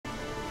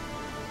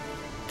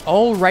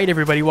Alright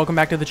everybody, welcome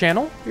back to the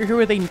channel. We're here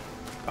with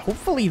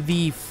hopefully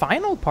the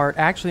final part,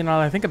 actually, now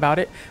that I think about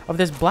it, of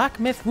this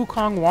Black Myth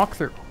Wukong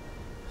walkthrough.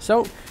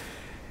 So,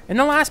 in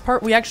the last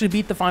part, we actually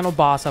beat the final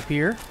boss up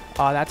here.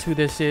 That's who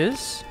this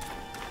is.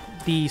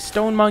 The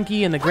Stone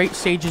Monkey and the Great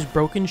Sage's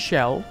Broken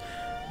Shell.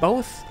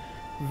 Both,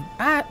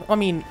 I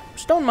mean,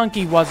 Stone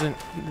Monkey wasn't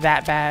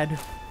that bad.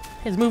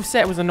 His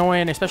moveset was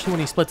annoying, especially when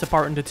he splits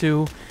apart into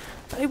two.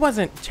 But it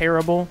wasn't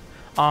terrible.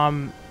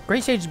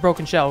 Great Sage's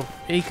Broken Shell,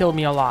 he killed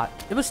me a lot.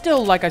 It was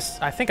still, like I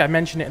think I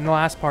mentioned it in the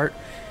last part,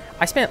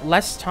 I spent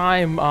less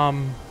time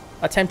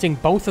attempting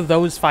both of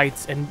those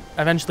fights and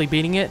eventually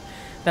beating it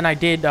than I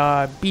did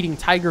beating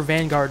Tiger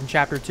Vanguard in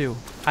Chapter 2.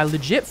 I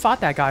legit fought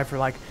that guy for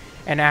like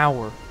an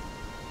hour.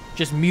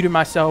 Just muted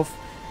myself,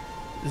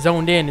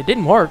 zoned in. It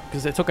didn't work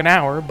because it took an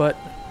hour, but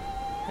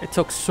it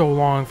took so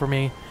long for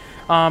me.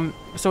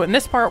 So in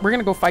this part, we're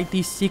going to go fight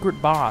the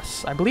secret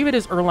boss. I believe it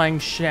is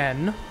Erlang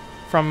Shen,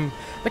 from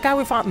the guy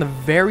we fought in the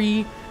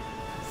very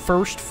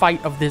first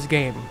fight of this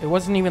game. It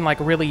wasn't even like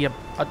really a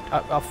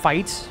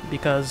fight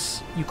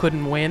because you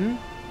couldn't win.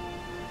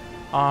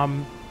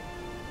 Because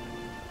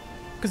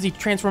he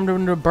transformed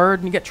into a bird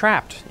and you get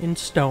trapped in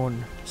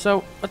stone.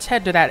 So let's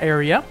head to that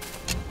area.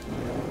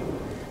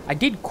 I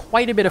did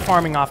quite a bit of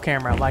farming off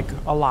camera, like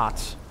a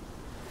lot.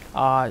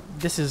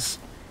 This is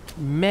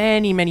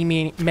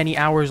many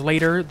hours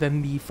later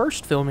than the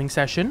first filming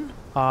session,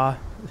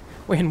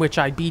 in which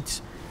I beat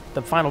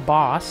the final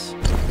boss.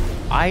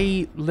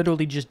 I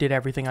literally just did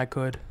everything I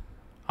could.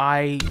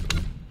 I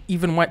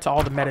even went to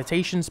all the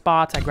meditation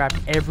spots. I grabbed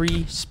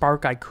every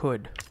spark I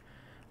could.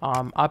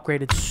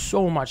 Upgraded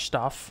so much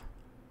stuff.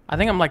 I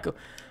think I'm like,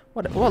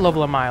 what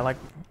level am I? Like,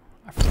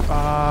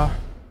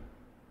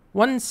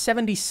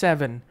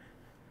 177.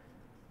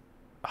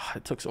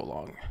 It took so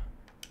long.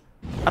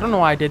 I don't know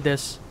why I did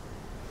this.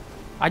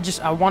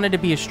 I wanted to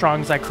be as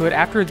strong as I could.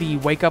 After the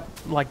wake up,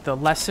 like the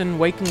lesson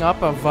waking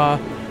up of,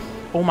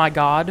 oh my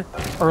god,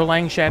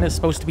 Erlang Shen is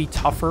supposed to be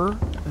tougher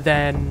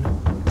than...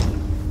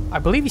 I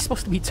believe he's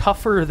supposed to be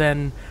tougher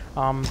than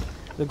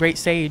the Great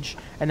Sage.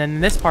 And then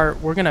in this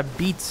part, we're going to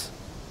beat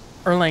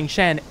Erlang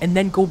Shen and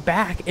then go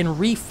back and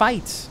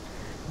refight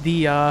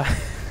the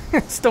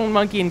Stone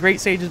Monkey and Great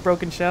Sage's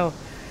Broken Shell.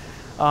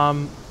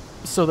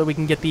 So that we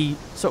can get the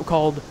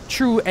so-called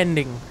true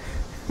ending.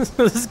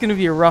 So this is going to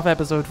be a rough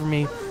episode for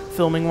me,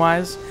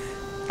 filming-wise.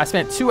 I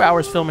spent 2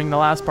 hours filming the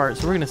last part,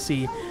 so we're going to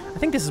see... I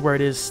think this is where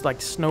it is, like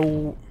this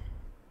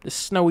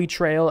snowy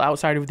trail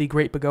outside of the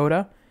Great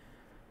Pagoda.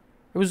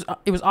 It was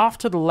off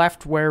to the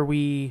left where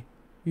you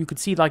could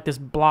see like this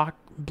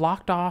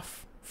blocked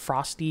off,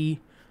 frosty,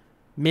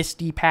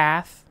 misty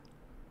path.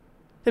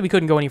 That we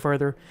couldn't go any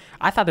further.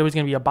 I thought there was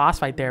going to be a boss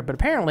fight there, but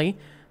apparently,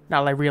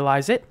 now that I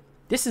realize it,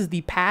 this is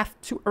the path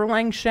to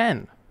Erlang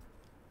Shen.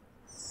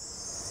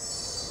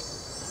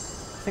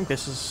 I think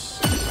this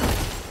is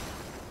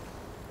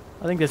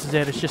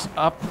it. It's just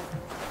up.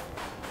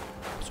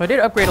 So I did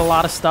upgrade a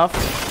lot of stuff.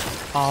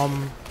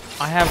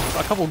 I have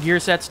a couple gear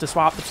sets to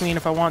swap between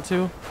if I want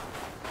to.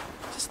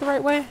 Is this the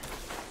right way?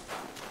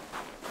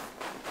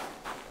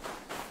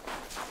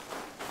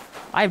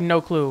 I have no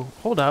clue.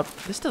 Hold up.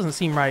 This doesn't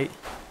seem right.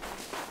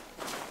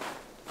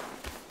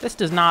 This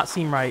does not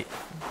seem right.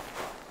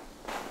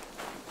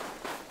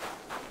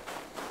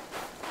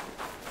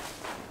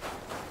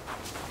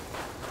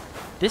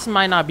 This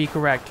might not be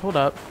correct. Hold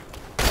up.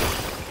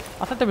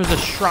 I thought there was a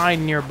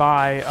shrine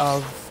nearby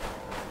of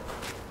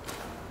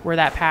where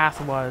that path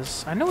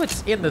was. I know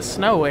it's in the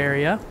snow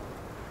area.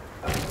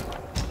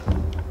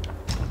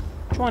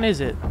 Which one is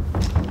it?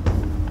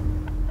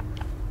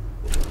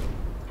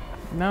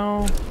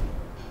 No.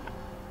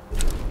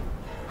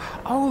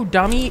 Oh,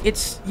 dummy.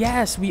 It's...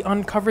 Yes, we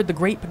uncovered the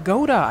Great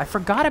Pagoda. I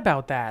forgot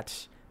about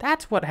that.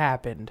 That's what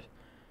happened.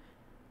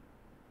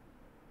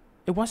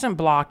 It wasn't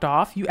blocked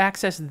off. You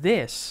accessed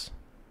this.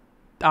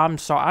 I'm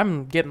sorry.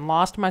 I'm getting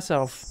lost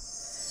myself.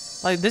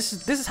 Like,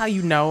 this is how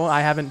you know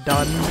I haven't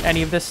done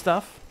any of this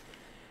stuff.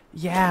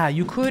 Yeah,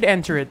 you could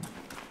enter it.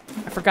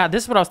 I forgot.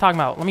 This is what I was talking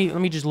about. Let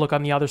me just look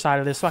on the other side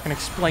of this so I can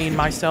explain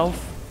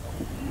myself.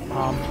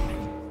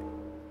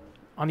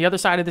 On the other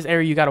side of this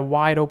area, you got a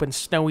wide open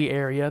snowy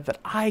area that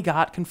I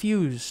got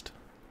confused.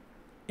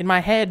 In my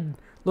head,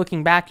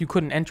 looking back, you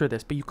couldn't enter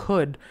this, but you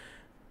could.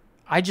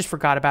 I just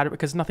forgot about it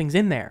because nothing's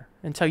in there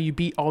until you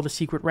beat all the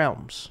secret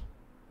realms.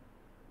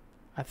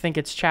 I think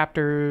it's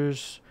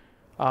chapters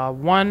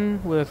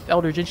 1 with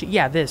Elder Jinchi.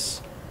 Yeah,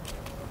 this.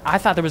 I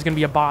thought there was going to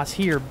be a boss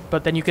here,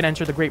 but then you can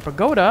enter the Great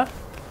Pagoda.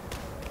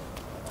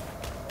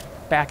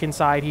 Back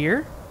inside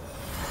here.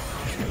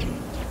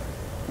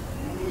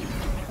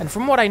 And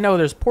from what I know,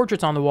 there's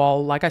portraits on the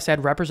wall, like I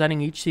said, representing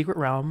each secret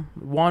realm.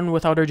 1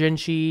 with Elder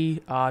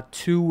Jinchi,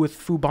 2 with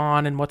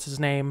Fuban and what's his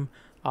name.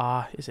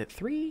 Is it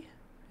 3?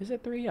 Is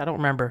it 3? I don't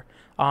remember.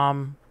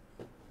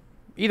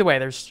 Either way,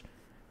 there's...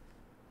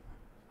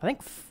 I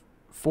think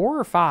 4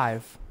 or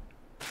 5.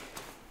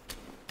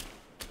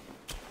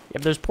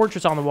 Yep, there's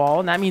portraits on the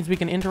wall, and that means we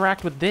can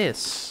interact with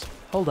this.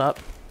 Hold up.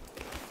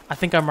 I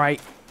think I'm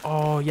right.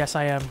 Oh, yes,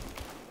 I am.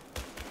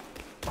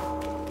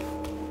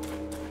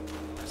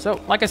 So,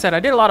 like I said,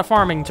 I did a lot of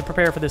farming to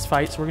prepare for this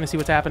fight, so we're gonna see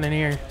what's happening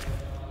here.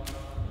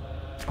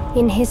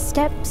 In his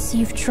steps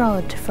you've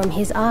trod, from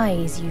his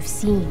eyes you've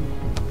seen.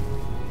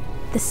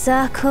 The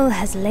circle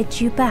has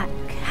led you back.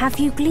 Have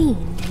you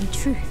gleaned any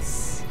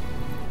truths?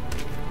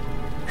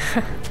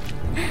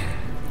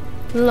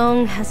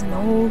 Long has an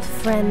old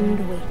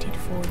friend waited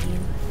for you.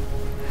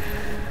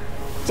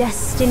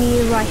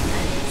 Destiny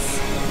ripens.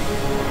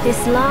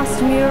 This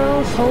last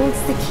mural holds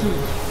the key.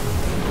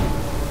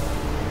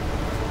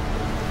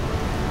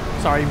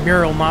 Sorry,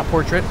 mural, not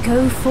portrait.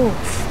 Go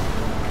forth.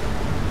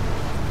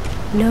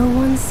 No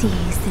one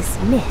sees this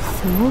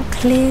myth more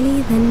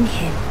clearly than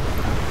him.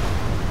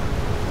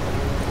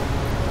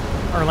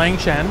 Erlang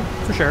Shen,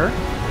 for sure.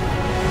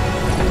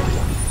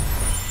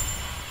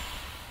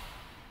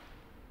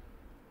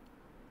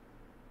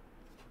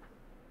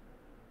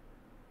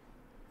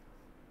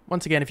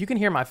 Once again, if you can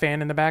hear my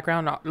fan in the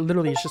background,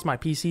 literally it's just my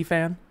PC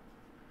fan.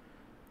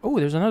 Oh,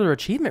 there's another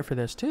achievement for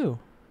this too.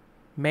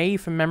 May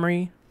from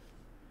memory.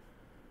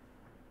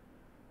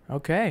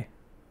 Okay.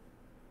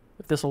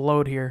 If this will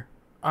load here.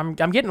 I'm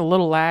getting a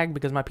little lag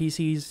because my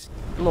PC's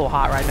a little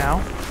hot right now.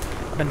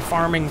 I've been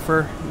farming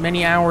for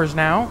many hours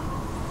now.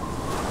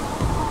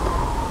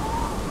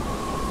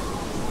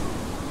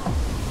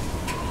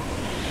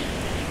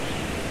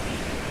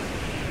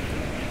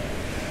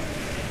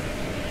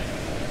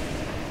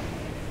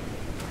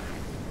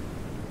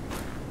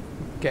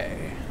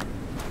 Okay.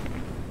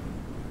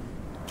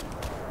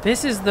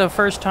 This is the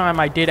first time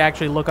I did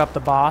actually look up the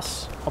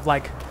boss of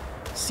like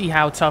see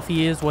how tough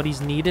he is, what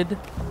he's needed,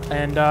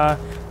 and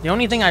the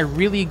only thing I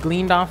really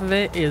gleaned off of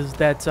it is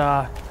that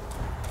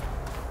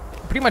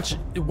pretty much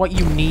what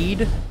you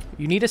need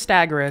a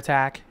stagger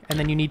attack, and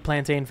then you need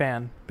Plantain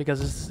Fan,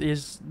 because this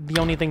is the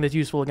only thing that's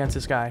useful against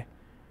this guy.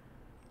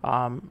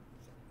 And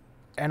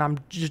I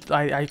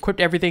equipped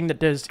everything that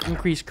does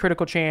increase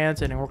critical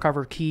chance and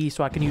recover key,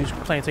 so I can use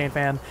Plantain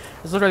Fan.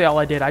 That's literally all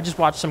I did. I just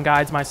watched some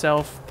guides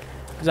myself,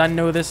 because I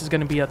know this is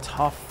going to be a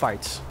tough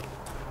fight.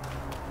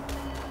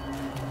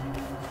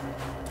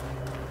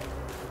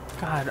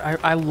 God,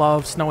 I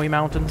love snowy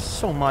mountains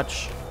so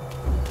much.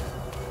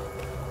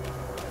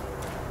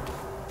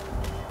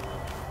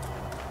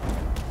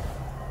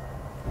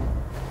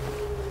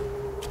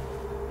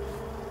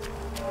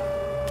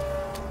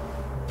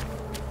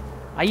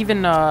 I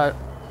even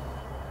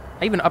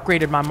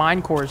upgraded my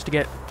mine cores to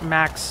get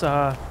max,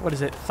 what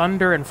is it,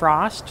 Thunder and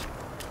Frost.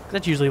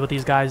 That's usually what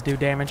these guys do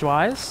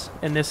damage-wise.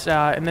 In this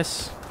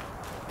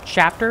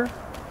chapter.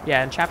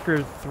 Yeah, in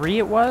chapter 3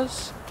 it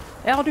was.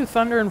 They all do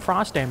Thunder and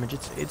Frost damage.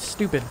 It's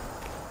stupid.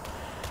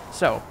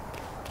 So.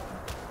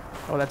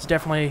 Oh, that's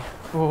definitely...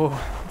 Oh,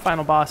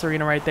 final boss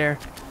arena right there.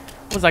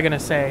 What was I going to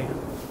say?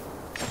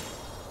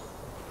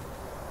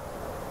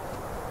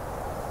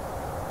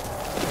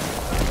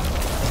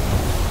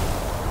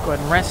 Go ahead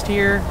and rest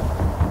here.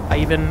 I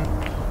even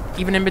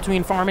in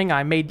between farming,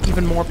 I made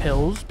even more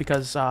pills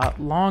because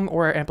long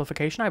aura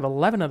amplification. I have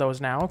 11 of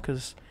those now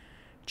because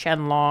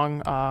Chen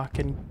Long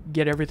can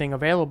get everything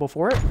available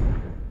for it.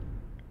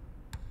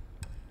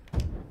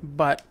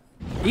 But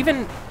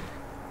even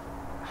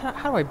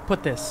how do I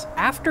put this?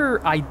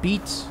 After I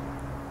beat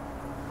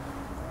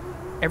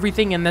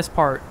everything in this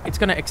part, it's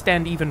gonna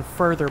extend even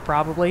further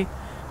probably.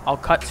 I'll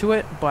cut to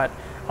it, but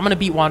I'm gonna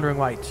beat Wandering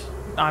Light.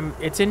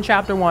 It's in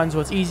chapter 1, so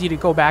it's easy to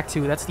go back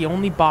to. That's the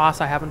only boss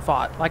I haven't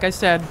fought. Like I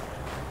said,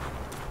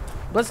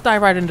 let's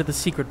dive right into the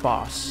secret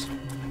boss.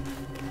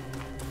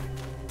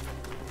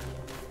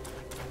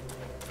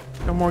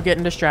 No more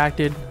getting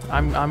distracted.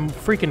 I'm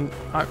freaking...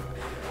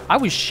 I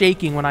was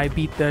shaking when I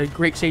beat the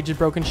Great Sage's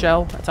Broken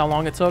Shell. That's how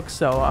long it took,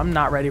 so I'm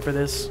not ready for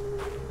this.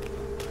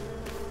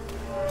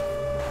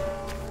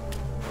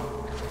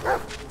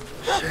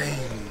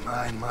 Shame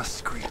I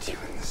must greet you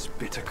in this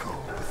bitter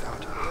cold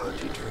without a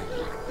hearty drink.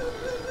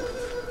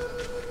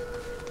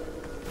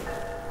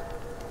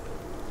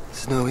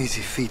 It's no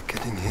easy feat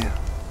getting here.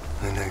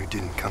 I know you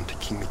didn't come to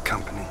keep me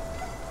company.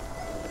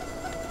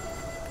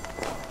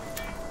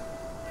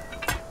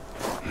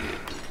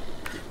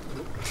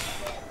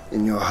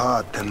 In your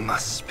heart, there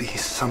must be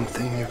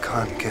something you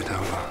can't get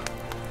over.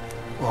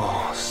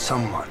 Or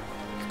someone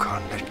you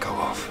can't let go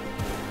of.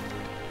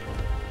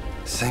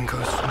 Same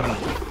goes for me.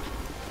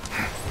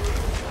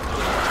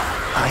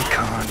 I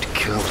can't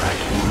kill that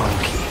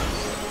monkey.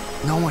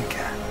 No one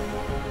can.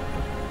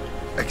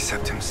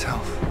 Except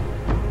himself.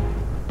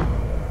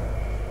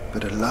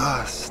 But at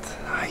last,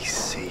 I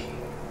see.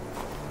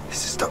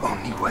 This is the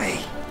only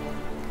way.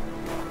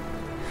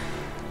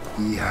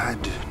 He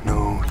had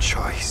no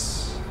choice.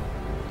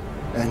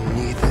 And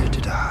neither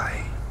did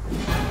I.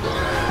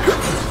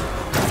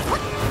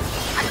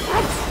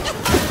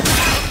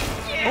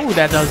 Oh,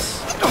 that does.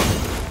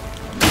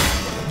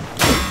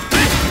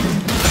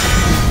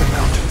 The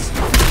mountains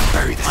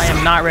bury the I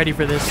am not ready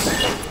for this.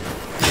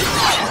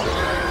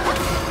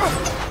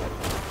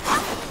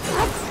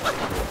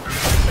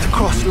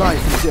 Across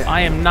life and death.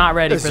 I am not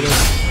ready for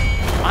this.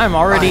 I'm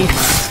already...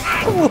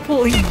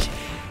 Holy...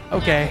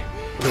 Okay.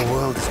 The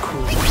world is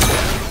cruel.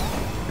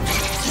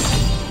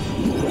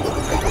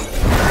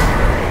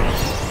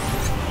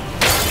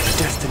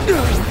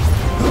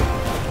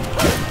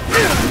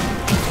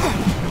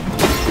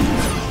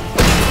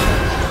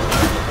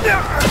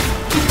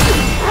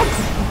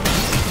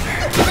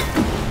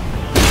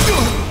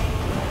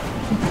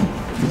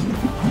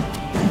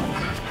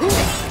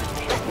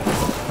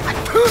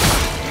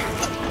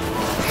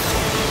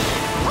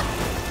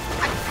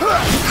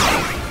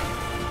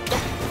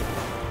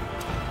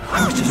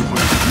 I was just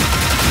wondering.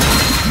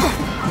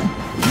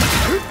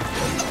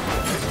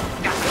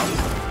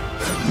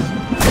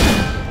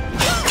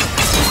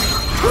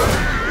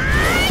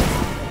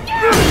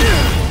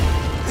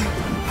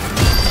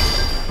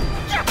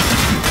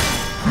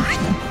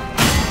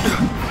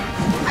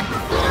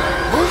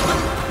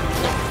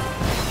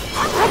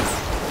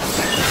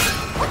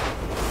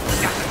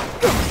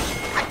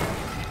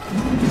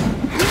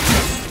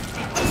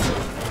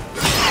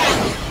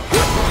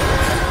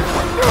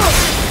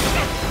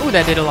 Ooh,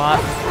 that did a lot.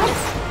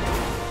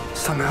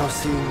 Somehow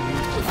seeing you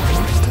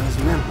stirs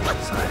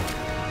memories I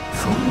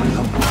thought were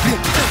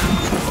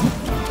lovely.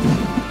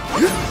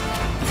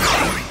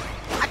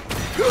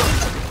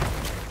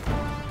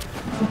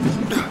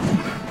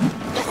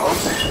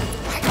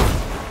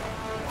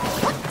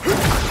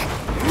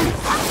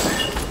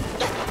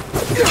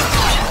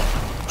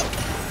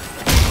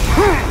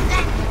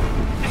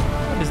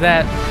 What is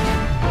that?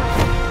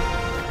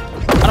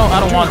 I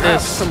don't want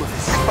this. Some of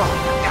this spark.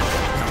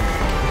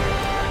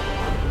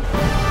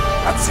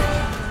 That's it.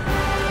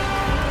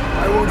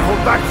 I won't hold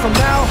back from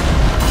now.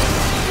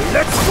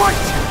 Let's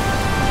fight!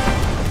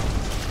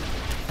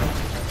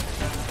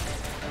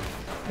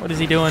 What is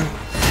he doing?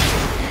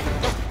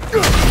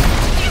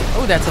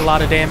 Oh, that's a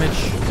lot of damage.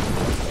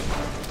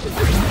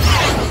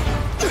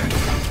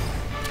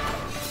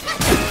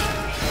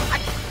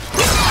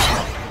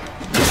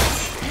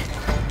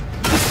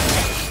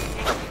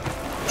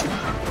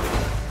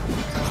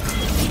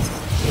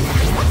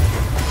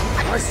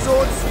 My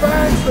sword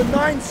spans the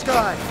nine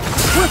sky,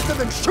 swifter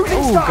than shooting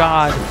Oh, stars.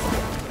 God.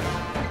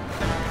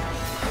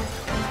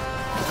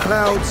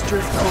 Clouds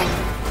drift on,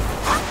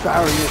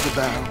 barriers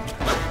abound.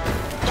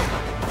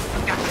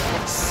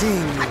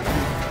 Seeing you,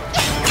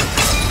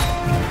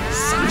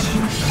 such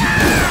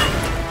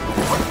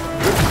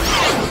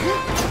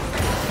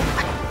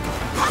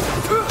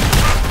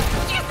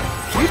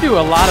You do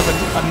a lot of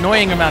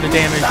annoying amount of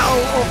damage. bow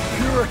of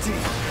purity.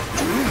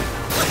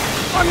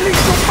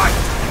 Unleash your might.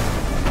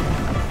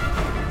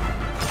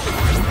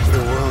 The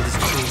world is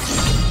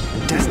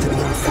changing, destiny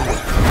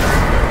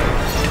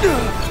unfolding.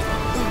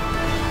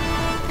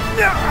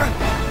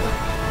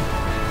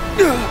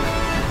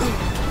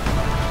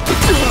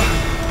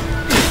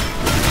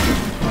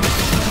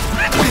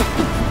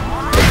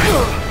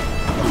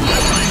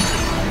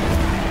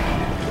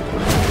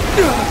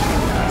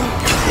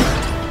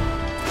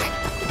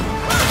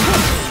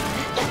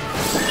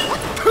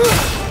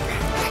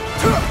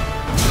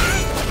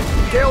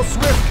 Gale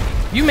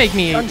Swift, You make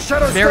me And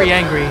Shadow very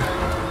Step. angry.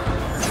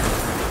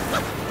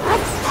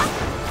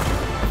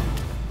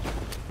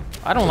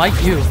 I don't like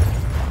you.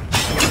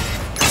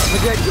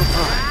 forget your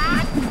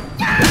pride.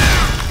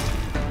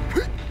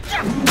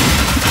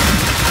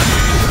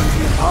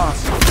 Pass.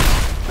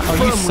 Oh,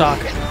 you suck.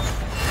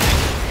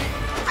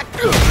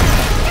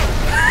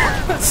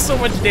 That's so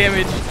much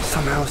damage.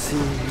 Somehow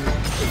seeing you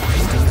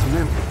stirs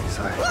memories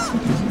I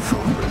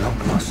thought were long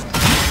lost.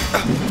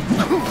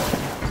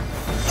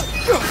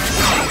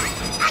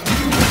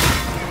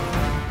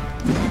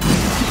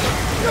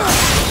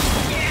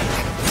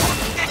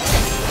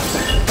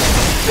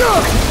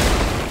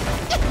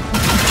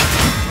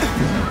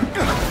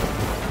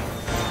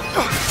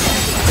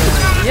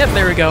 Yep,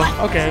 there we go.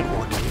 Okay.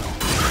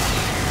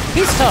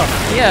 He's tough.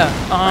 Yeah.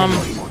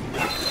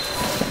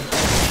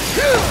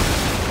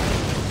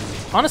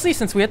 Honestly,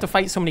 since we have to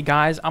fight so many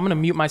guys, I'm gonna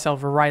mute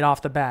myself right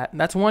off the bat.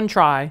 That's one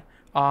try.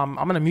 I'm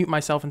gonna mute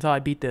myself until I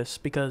beat this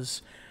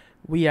because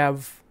we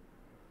have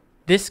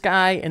this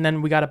guy, and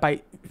then we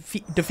gotta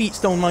defeat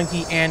Stone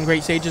Monkey and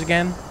Great Sages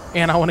again.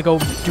 And I want to go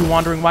do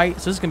Wandering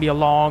White, so this is gonna be a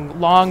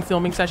long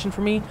filming session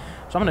for me.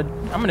 So I'm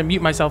gonna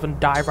mute myself and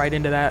dive right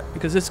into that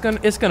because it's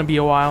gonna be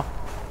a while.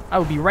 I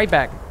will be right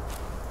back.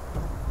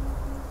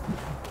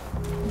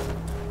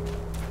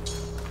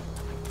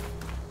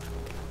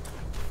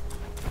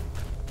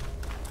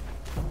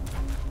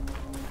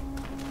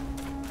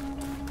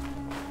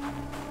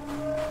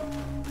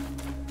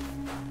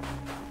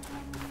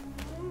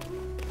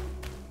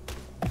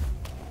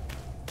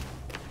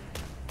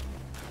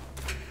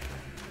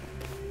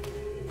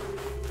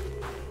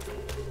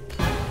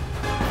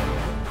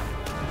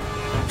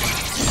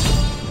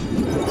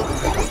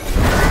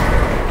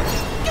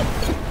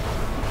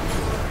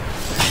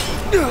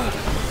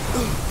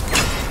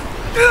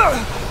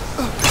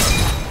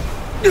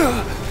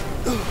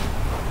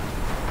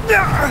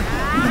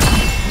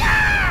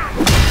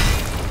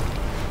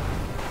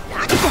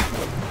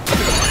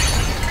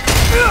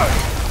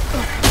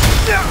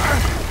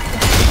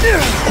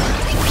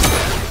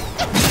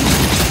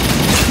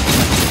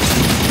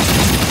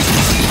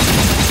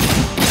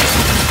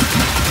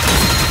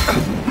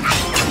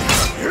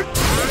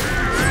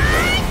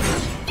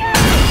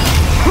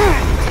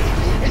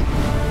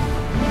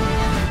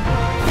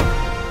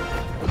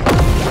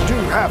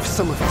 Have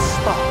some of its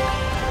spark.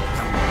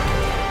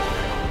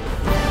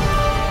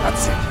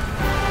 That's it.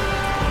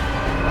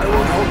 I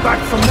won't hold back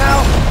from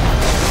now.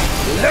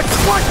 Let's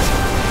fight!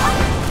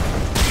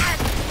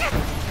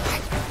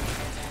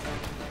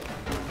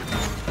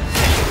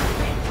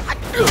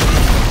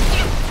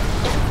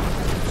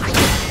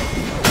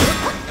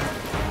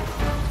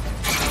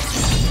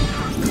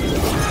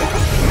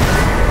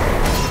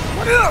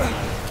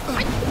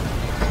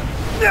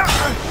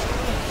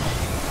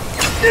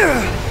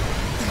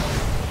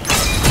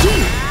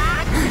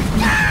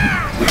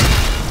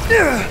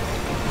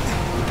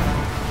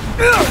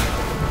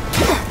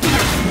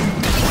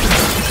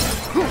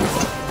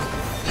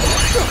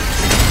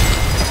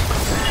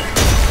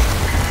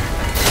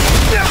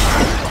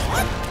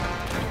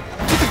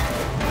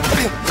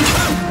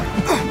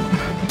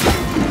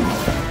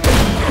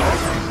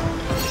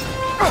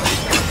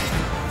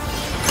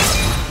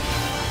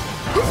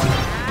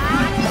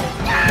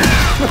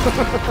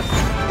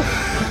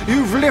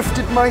 You've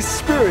lifted my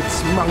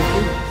spirits,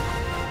 monkey.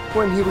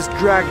 When he was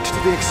dragged to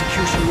the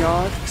execution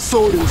yard,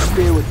 sword and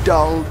spear were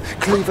dulled,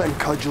 cleaver and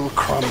cudgel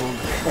crumbled,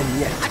 and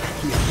yet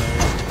he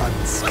emerged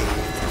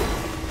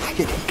unscathed.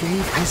 Yet he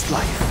gave his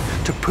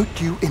life to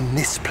put you in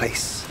this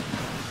place.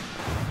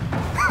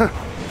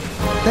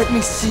 Let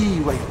me see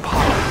where your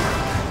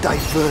path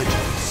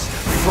diverges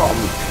from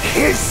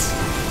his.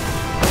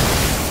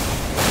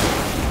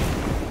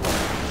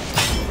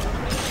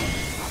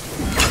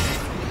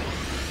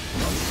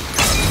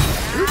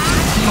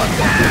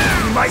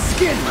 My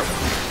skin!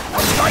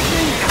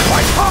 Lightning!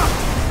 My heart!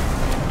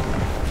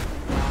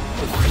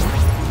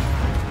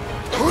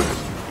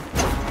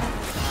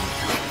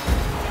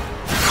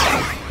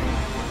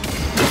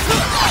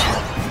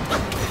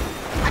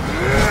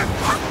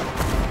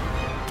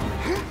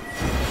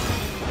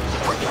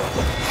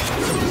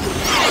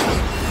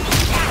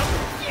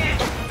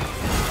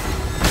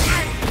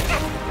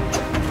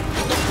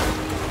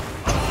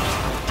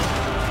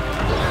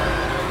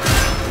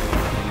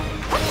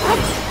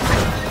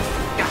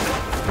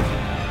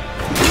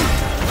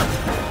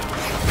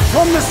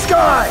 From the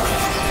sky,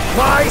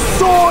 my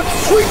sword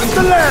sweeps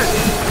the land!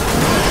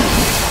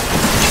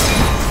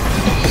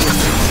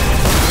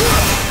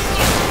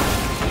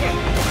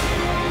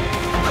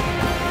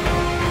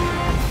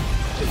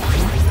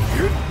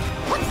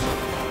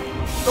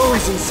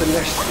 Those in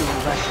celestial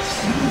ranks,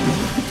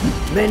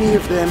 many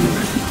of them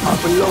are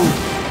below me,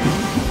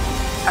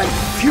 and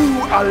few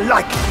are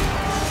like him.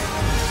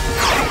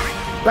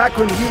 Back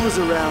when he was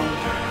around,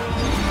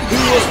 he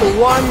was the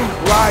one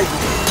rival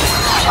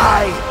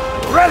I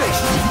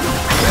relish!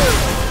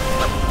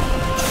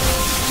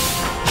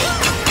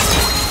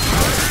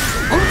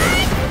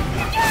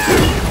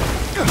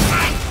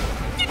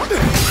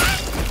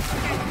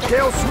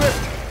 Gale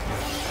Swift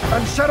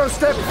and Shadow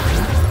Step.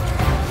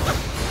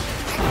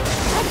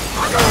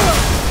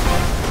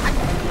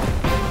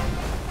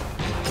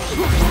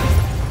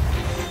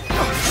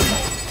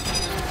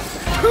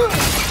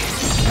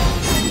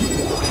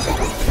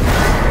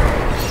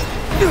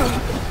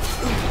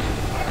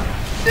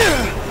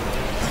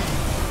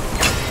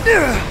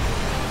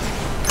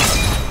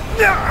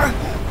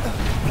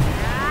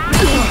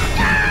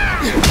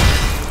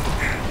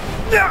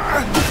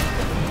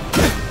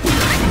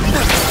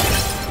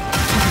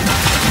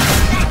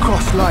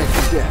 Across life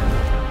and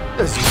death,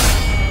 as you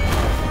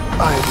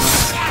I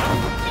must.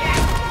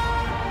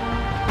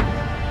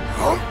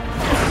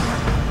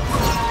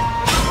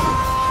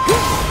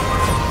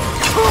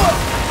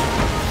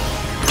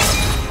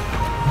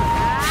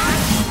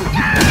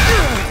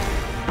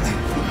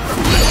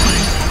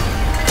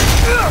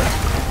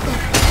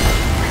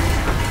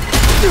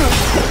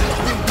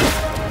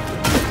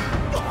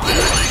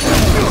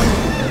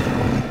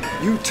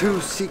 You too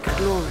seek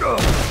glory.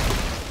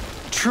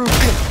 True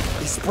gift,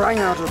 he sprang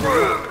out of the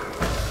rock.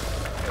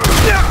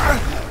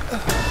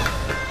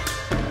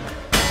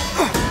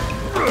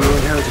 Your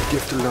inherited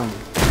gift alone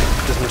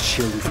does not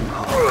shield you from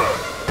harm.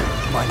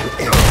 Mind your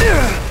aim.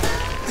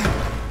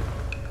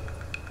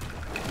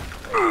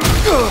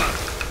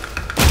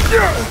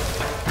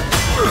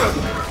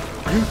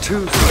 You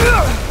too.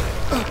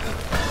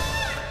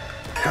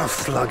 How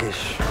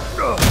sluggish.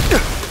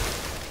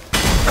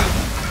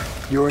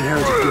 Your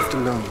inherited gift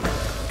alone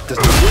does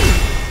not.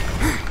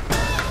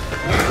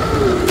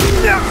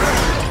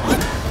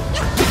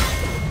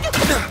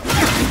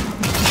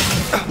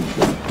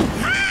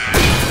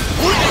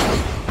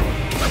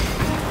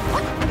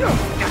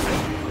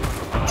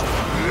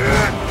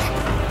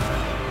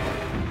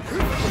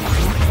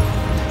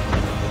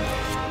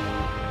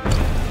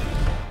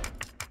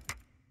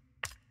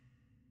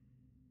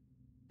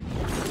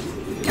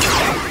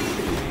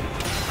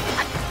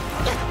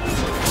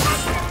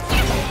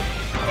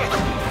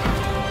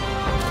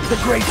 The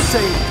great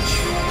sage,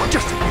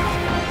 just a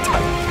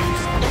type.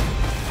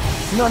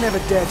 None ever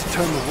dared to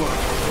turn the world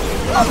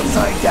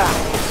upside down.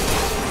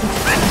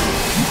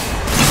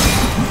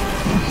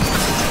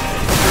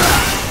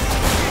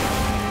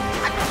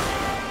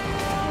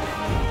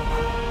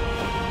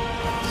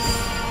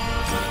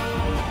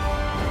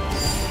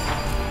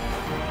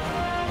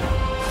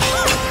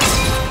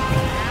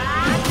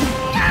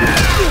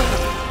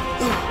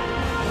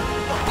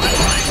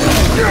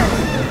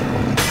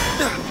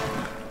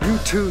 You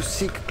too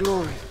seek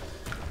glory.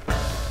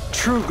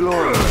 True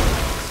glory.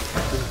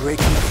 In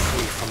breaking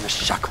free from the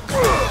shackles.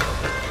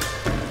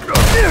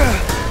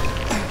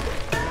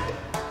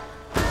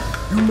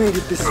 You made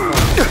it this far.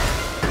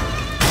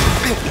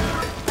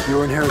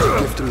 Your inherited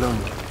gift alone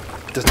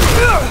does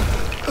not.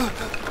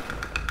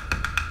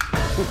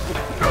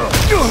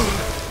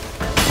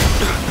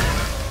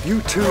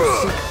 You too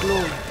seek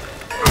glory.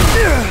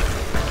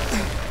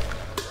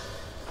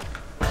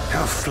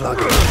 How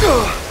sluggish.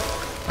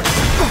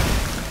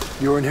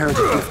 Your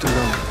inherited gift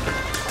alone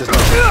does not.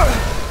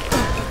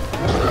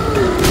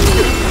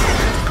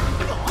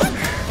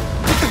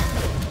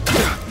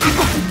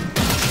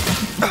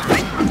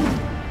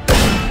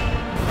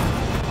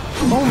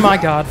 Oh my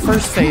god,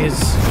 first phase.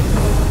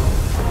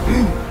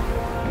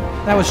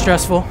 That was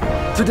stressful.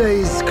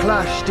 Today's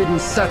clash didn't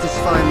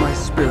satisfy my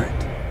spirit.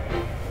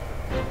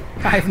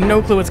 I have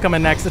no clue what's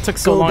coming next. It took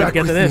so long to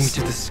get to this.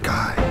 Go back with me to the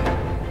sky.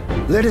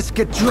 Let us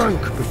get drunk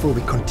before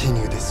we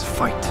continue this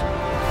fight.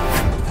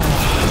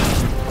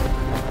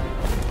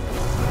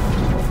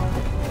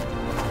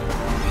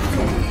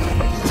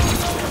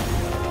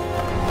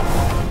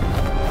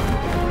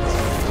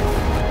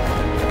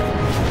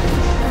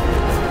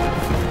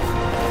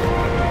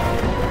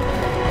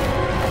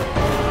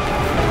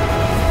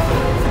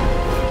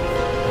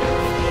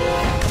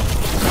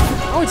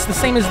 Oh, it's the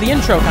same as the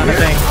intro kind of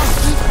thing.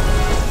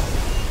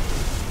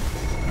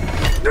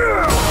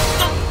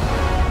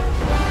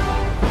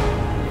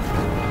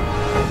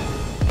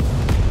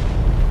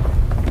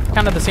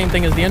 Kind of the same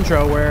thing as the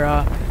intro where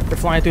they're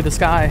flying through the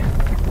sky.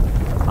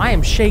 I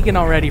am shaking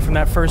already from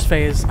that first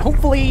phase.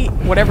 Hopefully,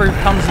 whatever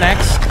comes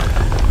next,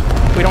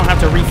 we don't have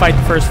to refight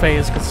the first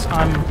phase, because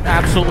I'm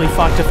absolutely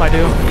fucked if I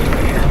do.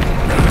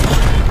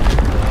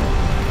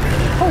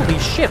 Holy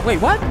shit, wait,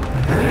 what?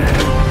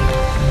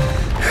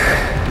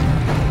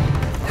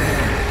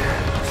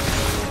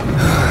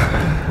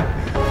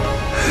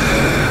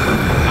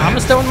 I'm a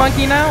stone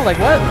monkey now? Like,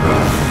 what?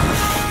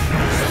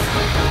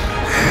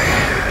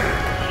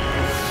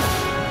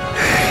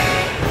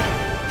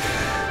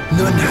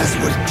 None has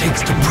what it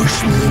takes to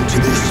push me into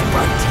this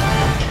fight.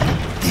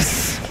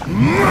 This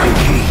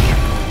monkey.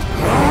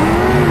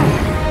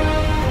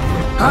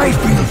 I've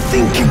been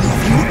thinking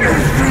of you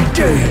every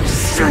day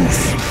since.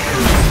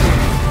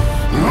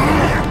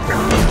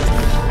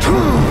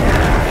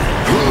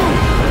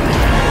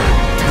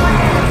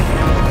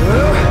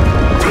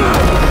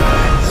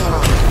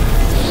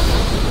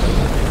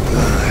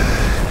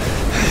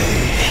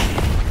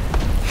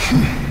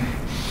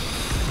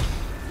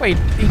 Wait,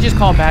 he just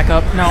called back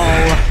up? No.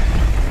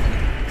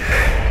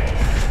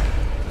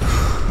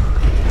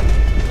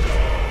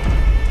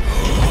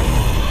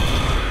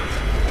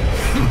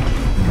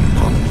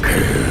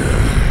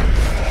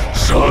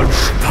 Such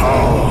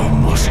power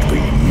must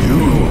be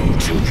new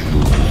to you.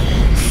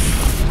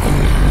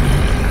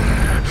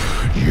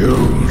 You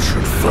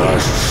should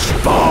first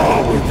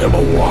spar with them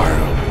a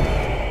while.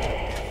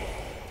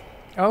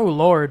 Oh,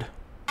 Lord.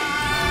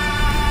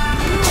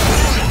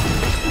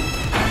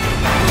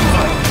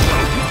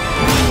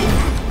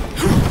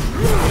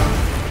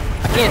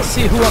 I can't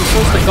see who I'm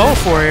supposed to go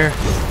for here.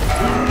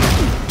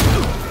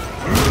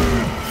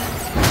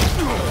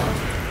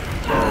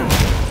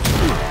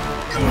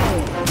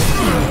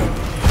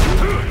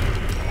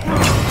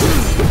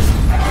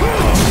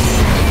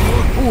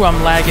 Ooh,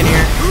 I'm lagging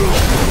here.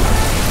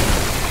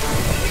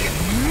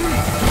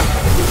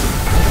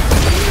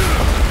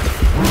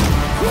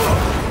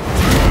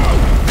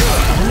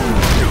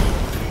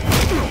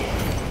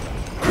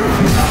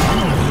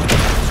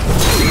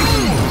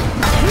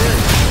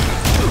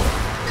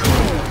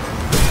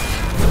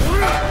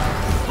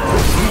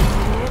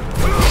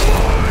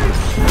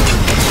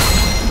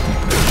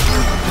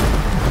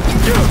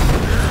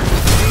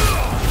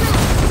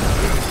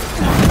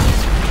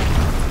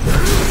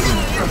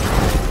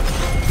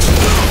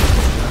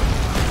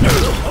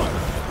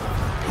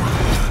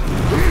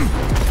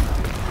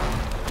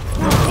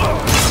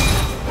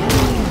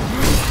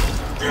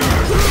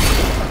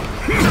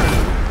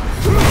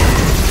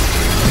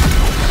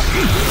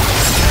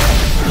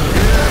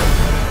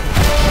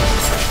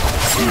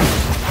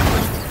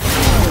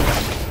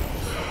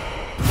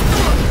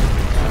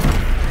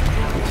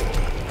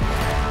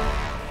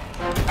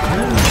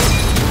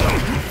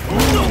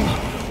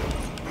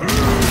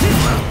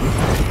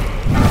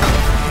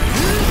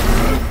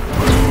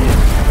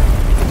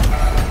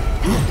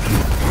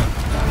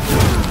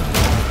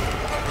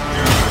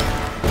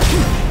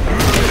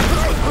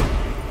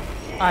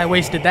 I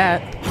wasted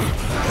that.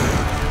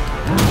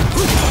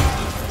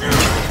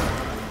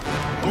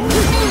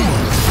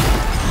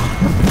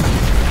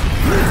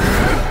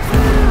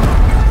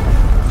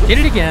 Did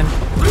it again.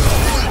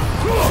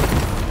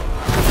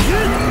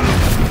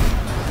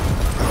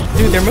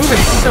 Dude, they're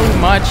moving so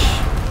much.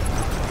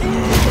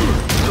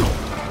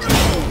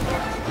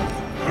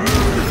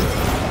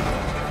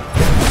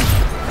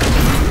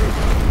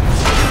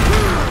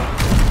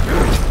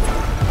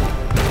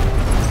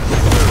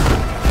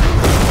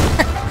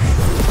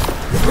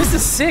 This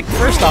is sick,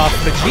 first off,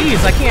 but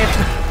geez, I can't...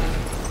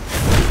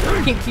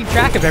 can't keep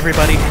track of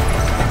everybody.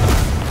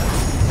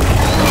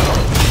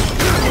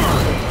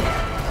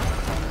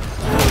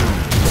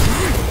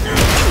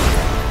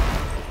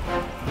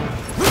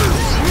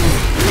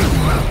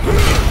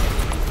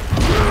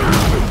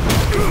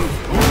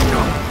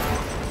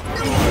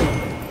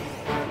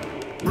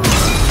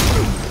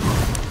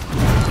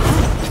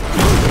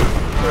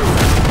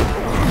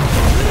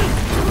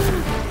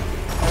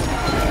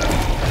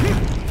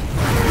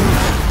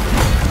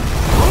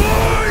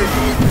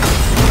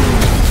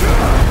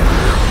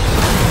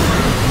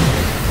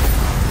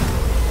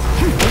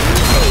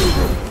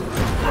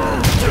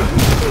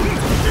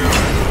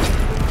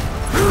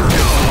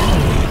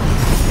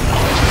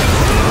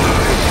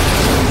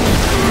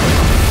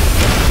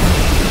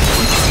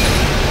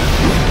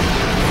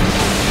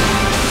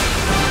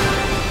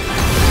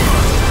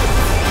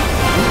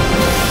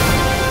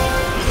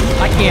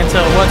 Can't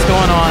tell what's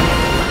going on.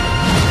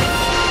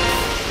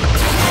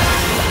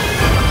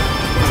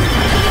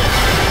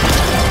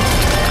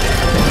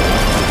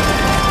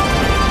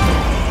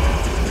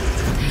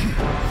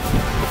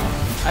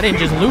 I didn't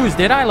just lose,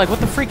 did I? Like, what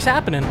the freak's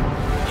happening?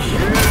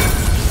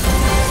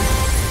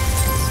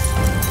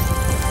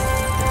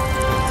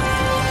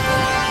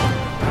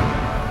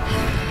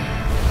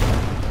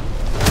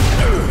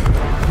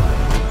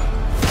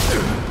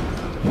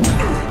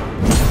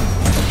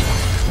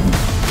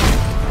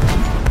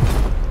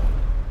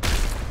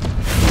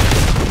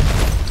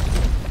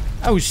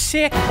 Oh,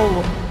 sick! Oh.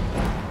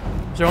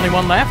 Is there only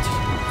one left?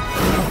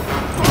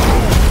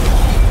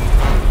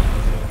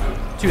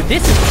 Dude,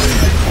 this is...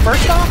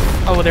 First off?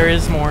 Oh, there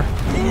is more.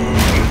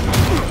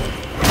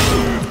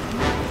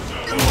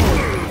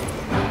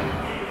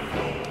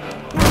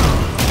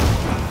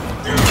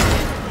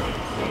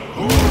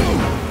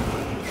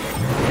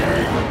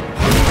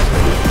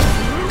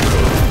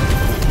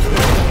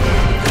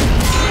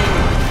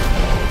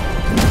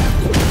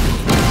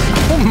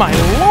 Oh my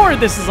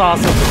lord, this is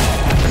awesome!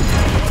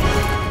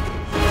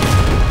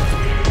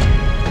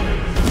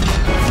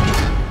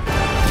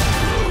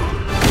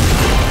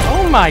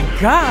 Oh my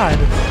god!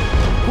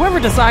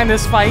 Whoever designed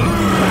this fight,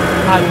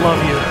 I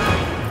love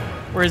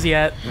you. Where is he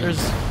at?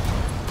 There's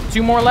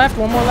 2 more left,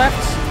 1 more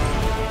left.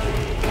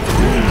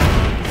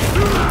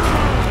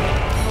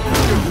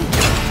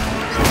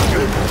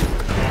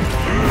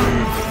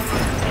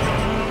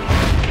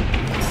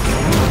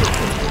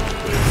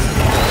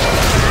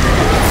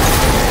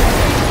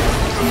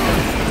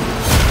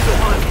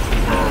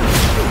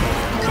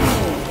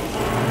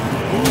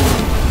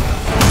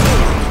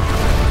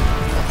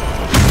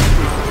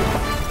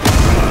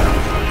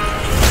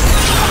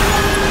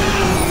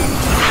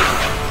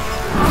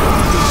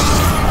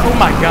 Oh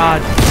my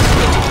god.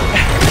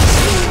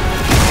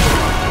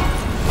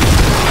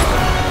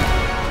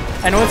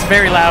 I know it's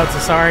very loud, so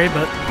sorry,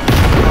 but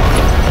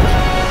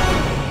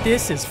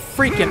this is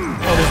freaking...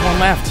 Oh, there's one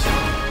left.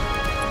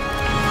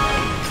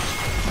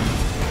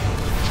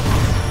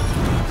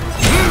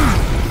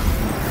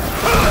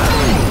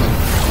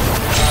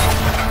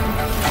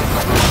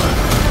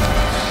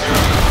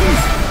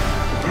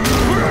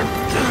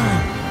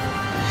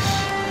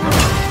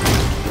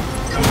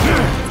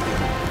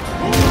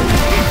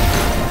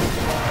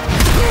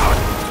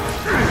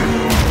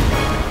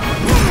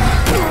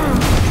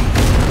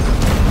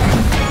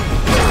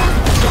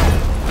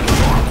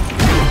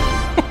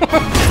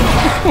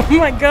 Oh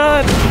my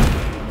god!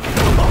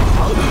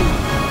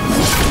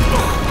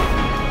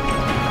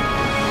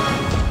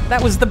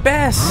 That was the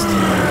best!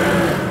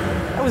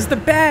 That was the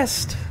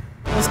best!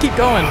 Let's keep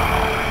going.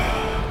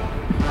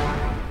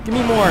 Give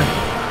me more.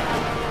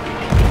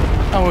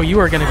 Oh, you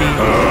are gonna be...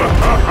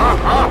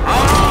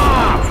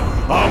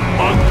 A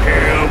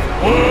monkey of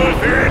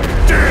wood and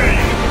day!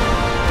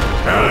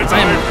 As I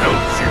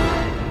help you,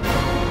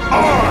 I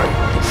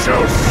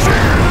shall see!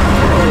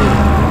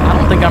 I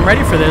don't think I'm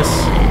ready for this.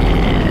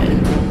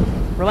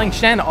 Erlang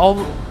Shen,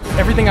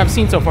 everything I've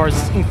seen so far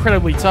is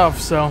incredibly tough,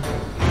 so...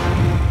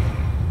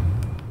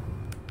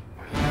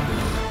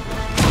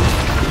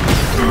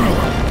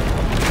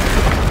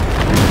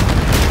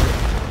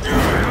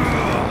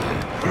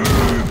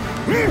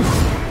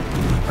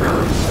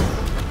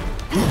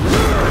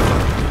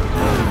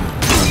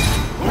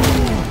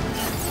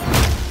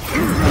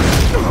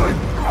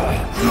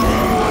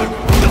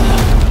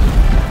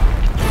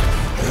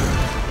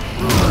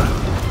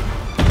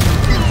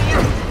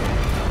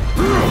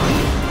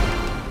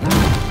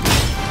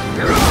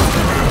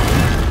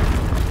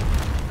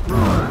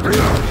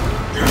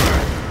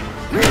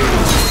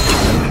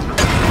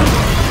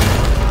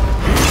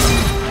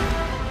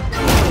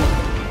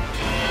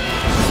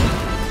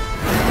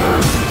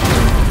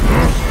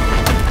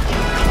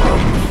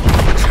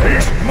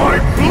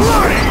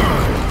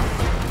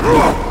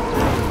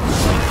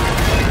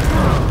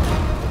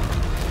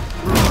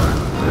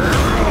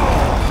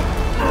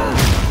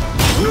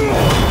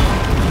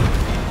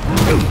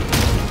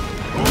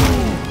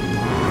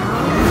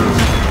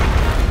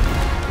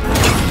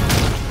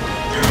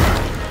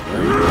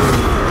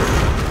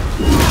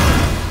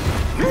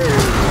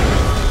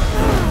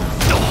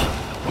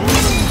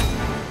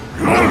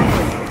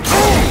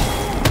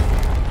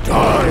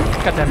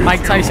 Got that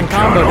Mike Tyson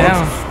combo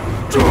down.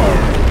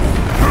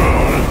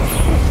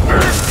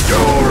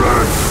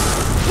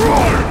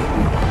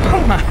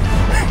 Oh my.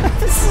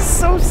 This is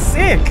so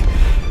sick.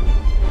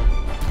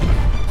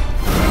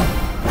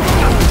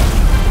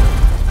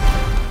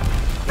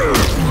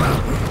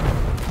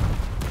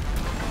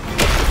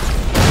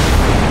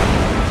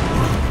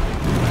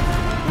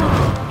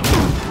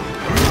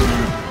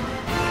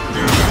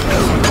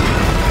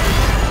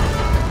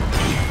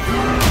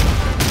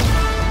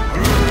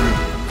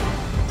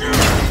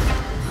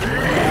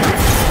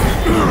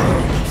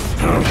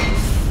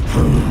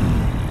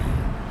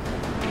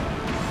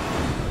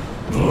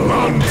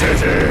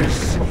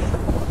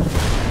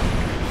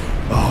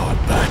 Our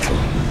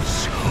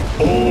battles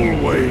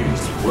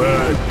always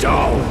wear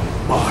down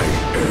my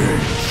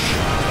edge.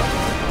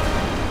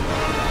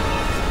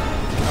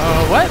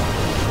 What?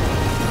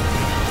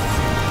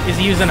 Is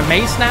he using a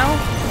mace now?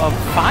 Of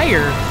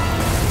fire?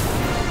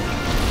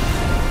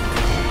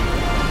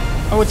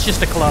 Oh, it's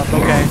just a club.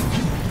 Okay.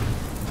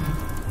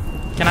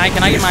 Can I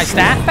get my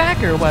staff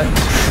back or what?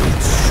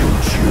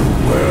 Suits you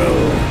well.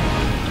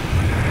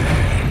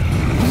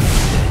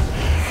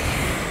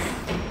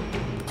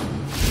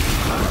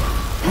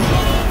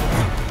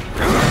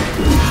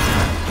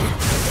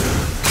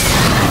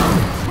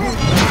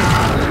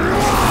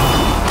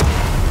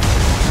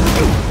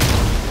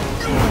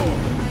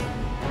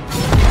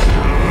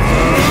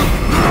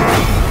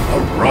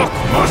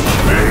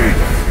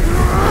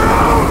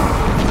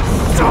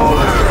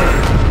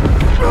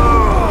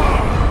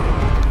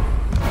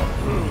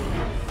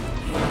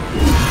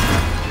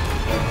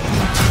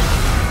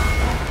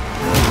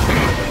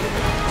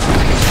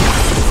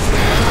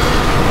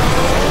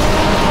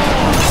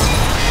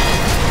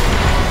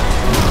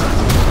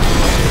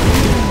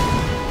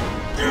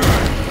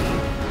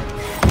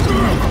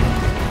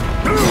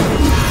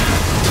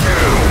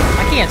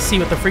 See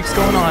what the freak's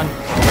going on.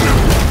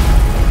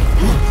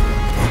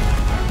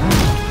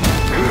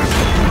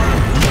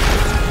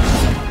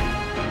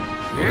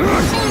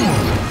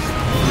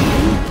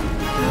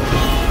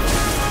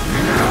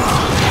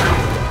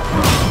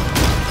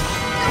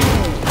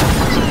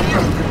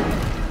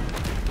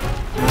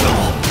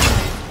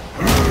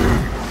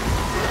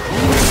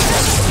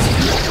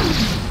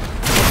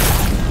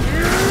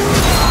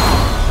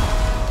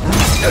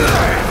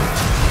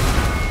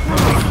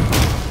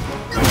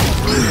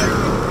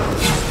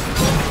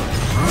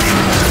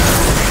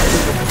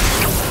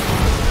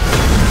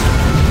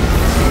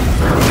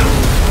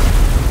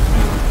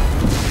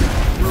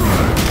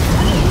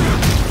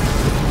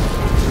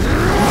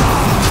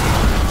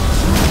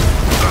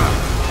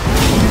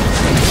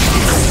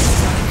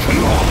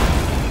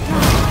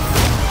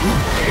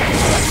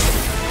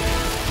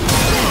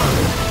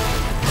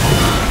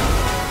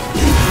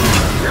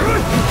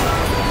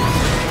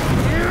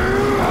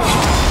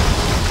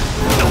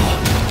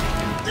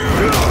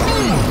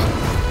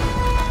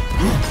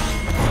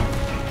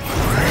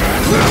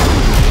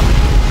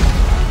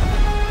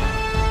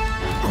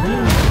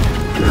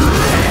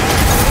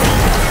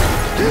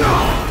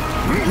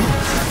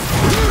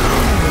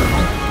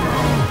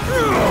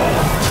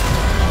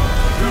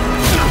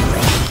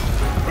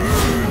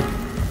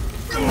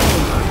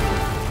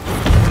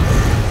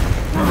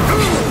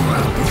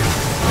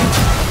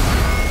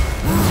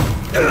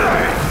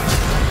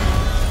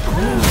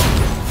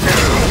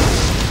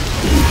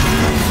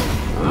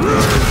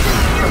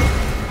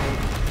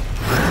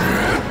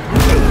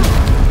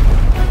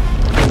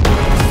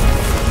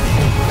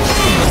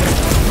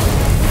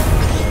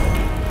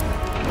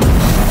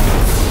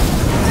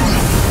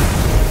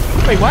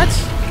 Wait, what?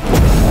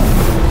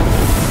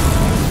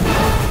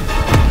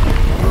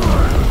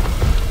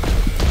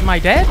 Am I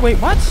dead? Wait,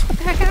 what? What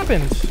the heck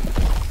happened?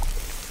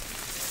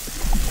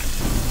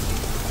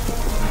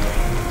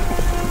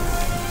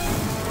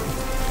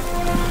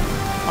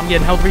 I'm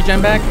getting health regen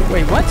back.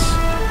 Wait, what?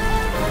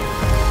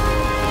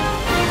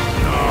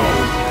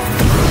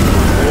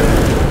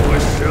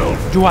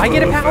 Do I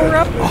get a power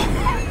up?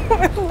 Oh,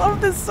 I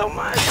love this so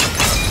much.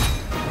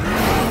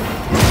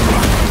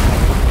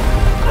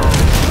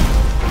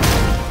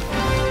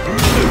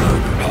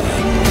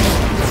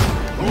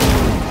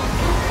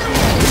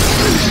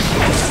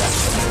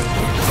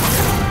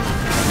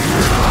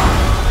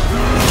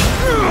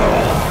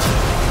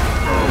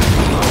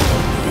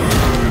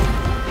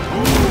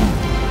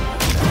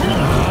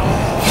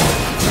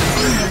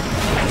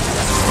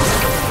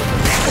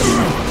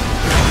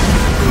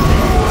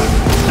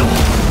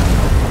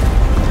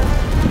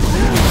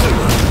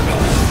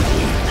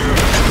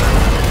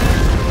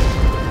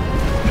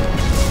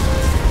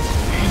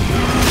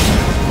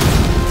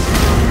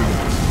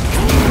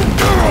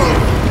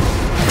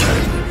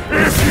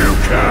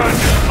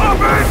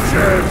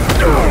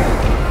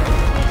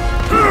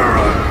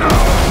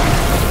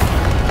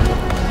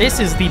 This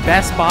is the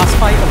best boss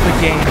fight of the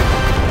game.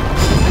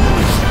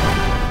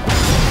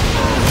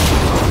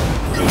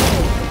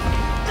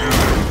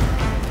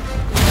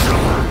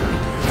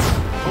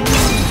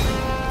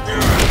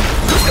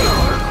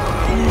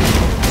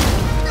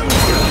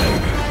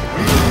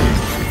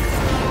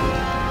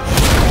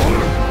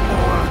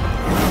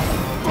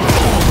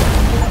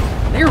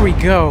 Here we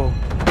go.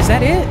 Is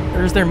that it?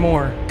 Or is there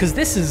more? Because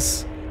this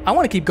is... I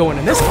want to keep going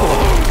in this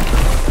floor.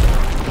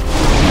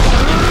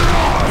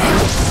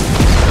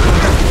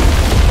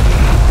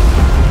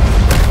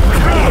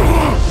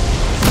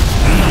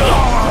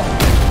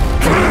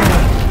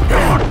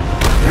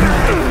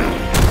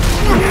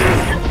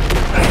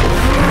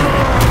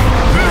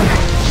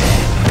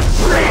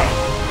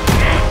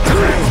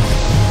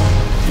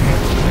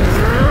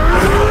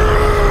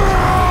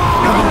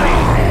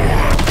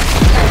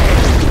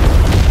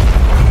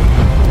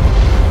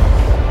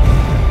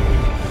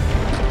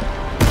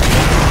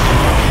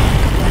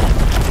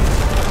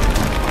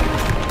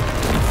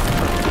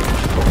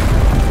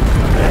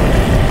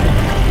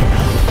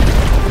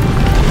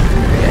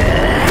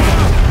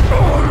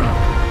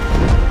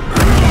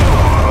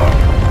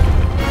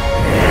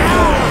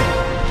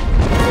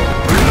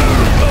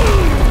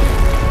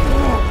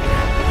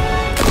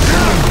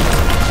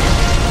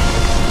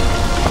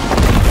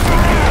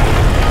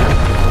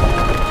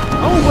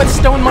 What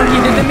Stone Monkey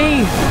did to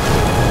me!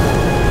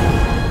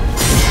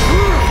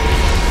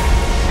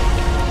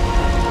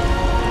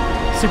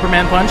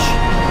 Superman punch.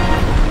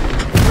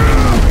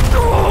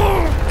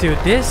 Dude,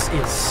 this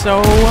is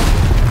so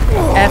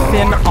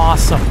effing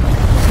awesome.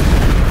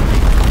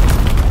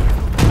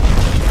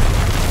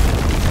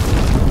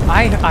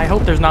 I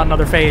hope there's not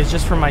another phase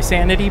just for my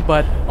sanity,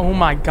 but oh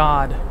my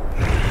god.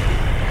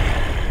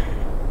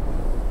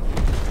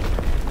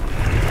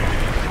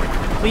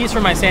 Please, for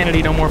my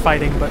sanity, no more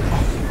fighting, but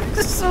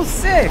this is so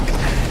sick.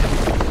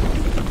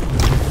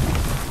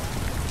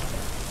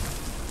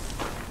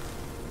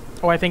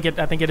 Oh, I think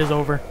it is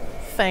over.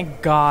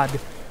 Thank God.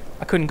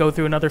 I couldn't go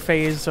through another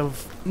phase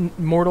of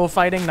mortal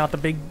fighting, not the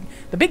big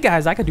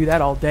guys. I could do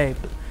that all day.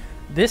 But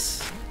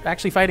this,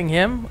 actually fighting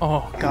him?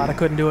 Oh God, I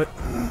couldn't do it.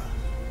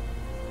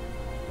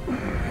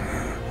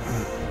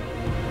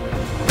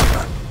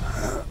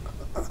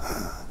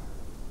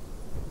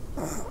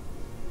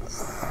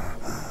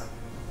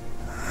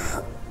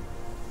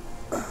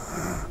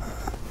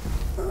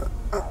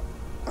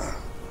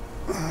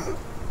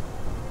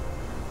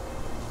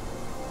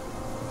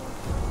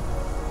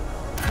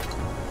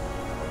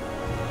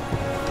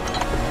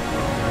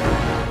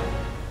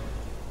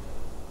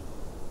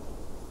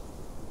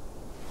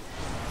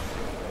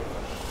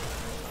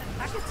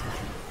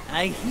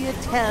 I hear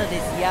tell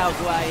this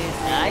Yaogwai is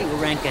I will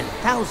rank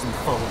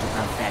 1,000-fold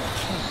above that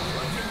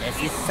king. As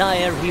his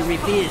sire he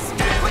reveres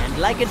me, and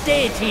like a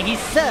deity he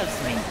serves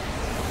me.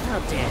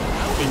 How dare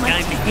you think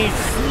I'm his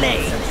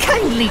slave?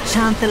 Kindly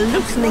chant the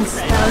loosening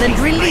spell and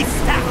release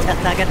that,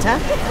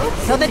 Tathagata,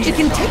 so that you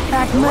can take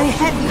back my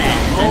headland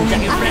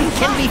and I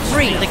can be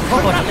free. The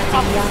court of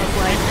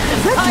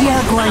That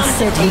Yaogwai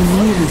said he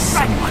knew me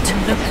somewhat.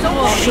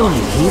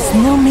 Surely he's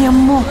no mere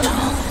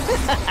mortal.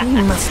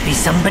 He must be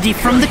somebody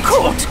from the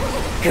court.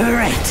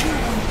 Great.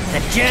 The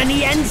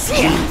journey ends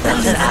here. Keep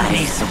the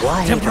eyes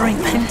wide to bring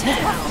open. them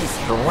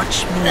down.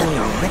 Watch me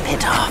rip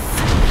it off.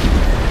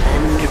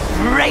 And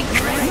break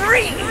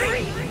free.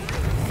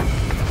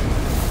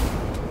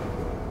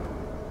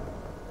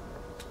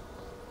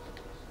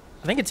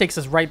 I think it takes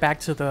us right back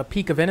to the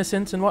Peak of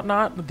Innocence and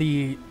whatnot,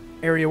 the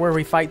area where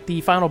we fight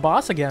the final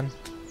boss again,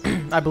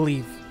 I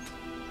believe.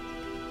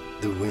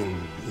 The win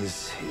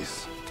is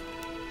his.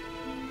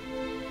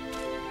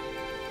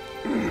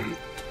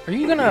 Are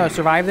you gonna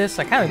survive this?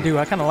 I kind of do.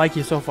 I kind of like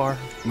you so far.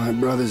 My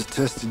brothers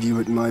tested you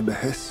at my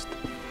behest.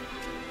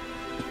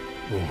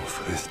 All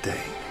for this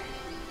day.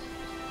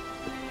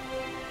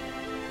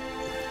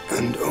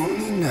 And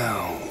only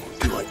now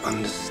do I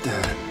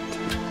understand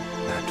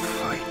that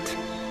fight.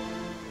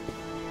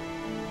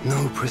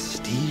 No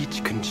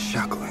prestige can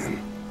shackle him.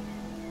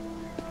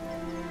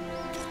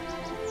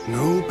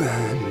 No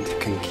band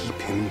can keep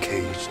him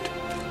caged.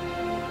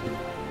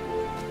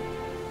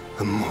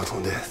 A mortal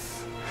death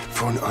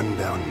for an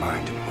unbound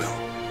mind and will.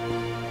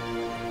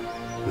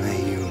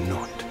 May you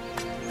not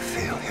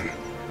fail him.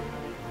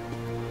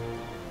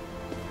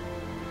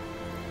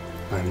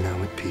 I'm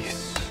now at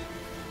peace.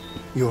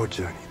 Your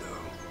journey,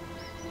 though,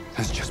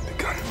 has just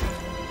begun.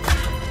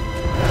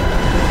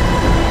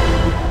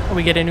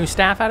 We get a new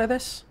staff out of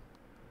this?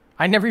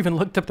 I never even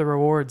looked up the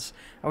rewards.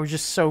 I was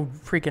just so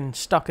freaking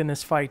stuck in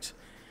this fight.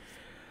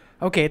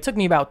 Okay, it took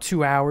me about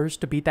 2 hours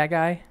to beat that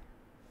guy.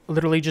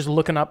 Literally just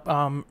looking up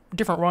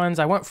different runs.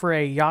 I went for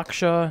a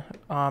Yaksha,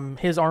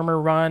 his armor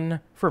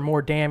run for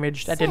more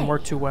damage. That didn't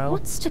work too well.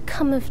 What's to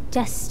come of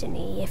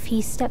Destiny if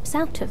he steps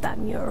out of that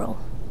mural?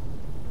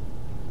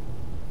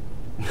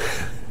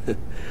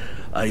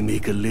 I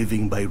make a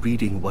living by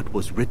reading what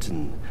was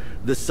written.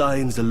 The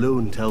signs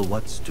alone tell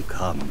what's to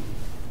come.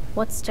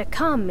 What's to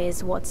come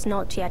is what's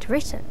not yet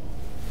written.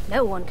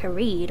 No one can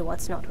read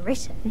what's not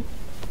written.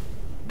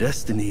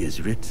 Destiny is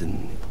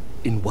written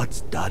in what's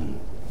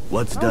done.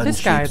 What's done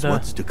this guy, shapes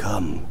what's to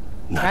come.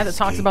 Guy that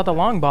talks about the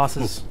long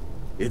bosses.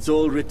 It's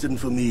all written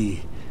for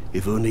me,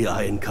 if only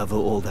I uncover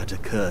all that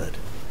occurred.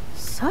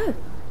 So,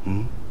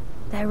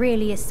 there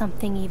really is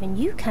something even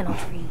you cannot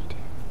read.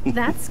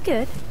 That's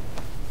good.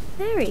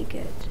 Very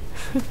good.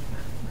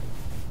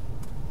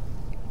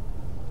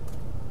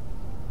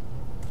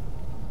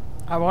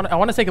 I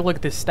want to take a look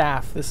at this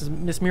staff.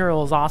 This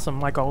mural is awesome,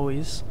 like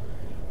always.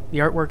 The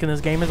artwork in this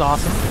game is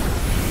awesome.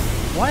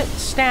 What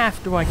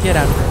staff do I get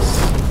out of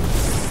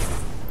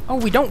this? Oh,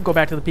 we don't go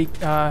back to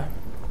the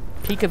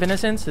Peak of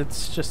Innocence.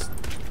 It's just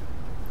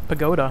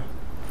pagoda.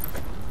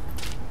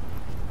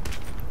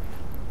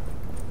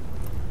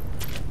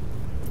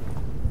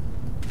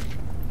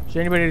 Is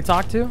there anybody to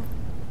talk to?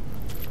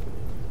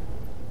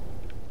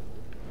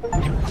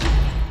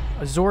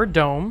 Azure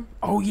Dome.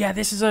 Oh yeah,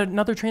 this is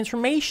another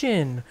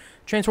transformation.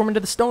 Transform into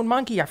the stone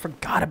monkey. I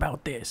forgot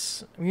about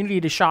this. Immunity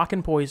to shock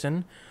and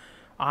poison.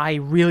 I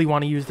really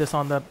want to use this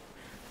on the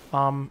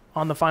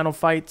final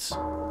fights.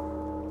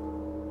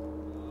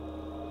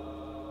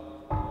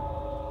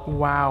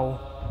 Wow.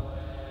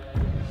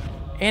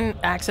 And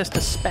access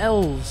to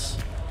spells.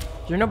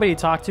 Is there nobody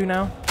to talk to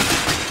now?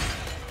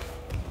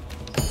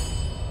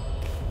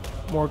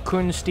 More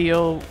Kun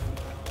Steel.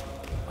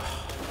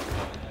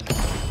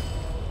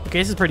 Okay,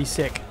 this is pretty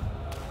sick.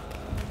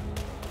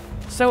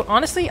 So,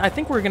 honestly, I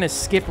think we're going to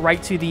skip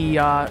right to the...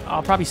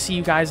 I'll probably see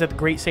you guys at the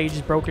Great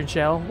Sage's Broken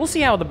Shell. We'll see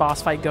how the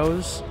boss fight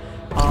goes.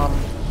 Let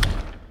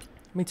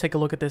me take a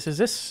look at this. Is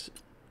this...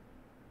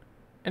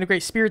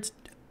 Integrate spear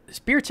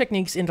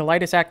techniques into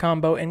light attack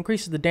combo.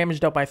 Increases the damage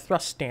dealt by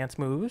thrust stance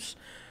moves.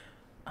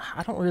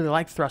 I don't really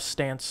like thrust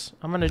stance.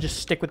 I'm going to just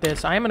stick with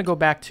this. I am going to go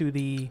back to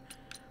the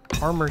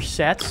armor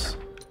sets.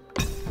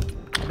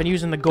 I've been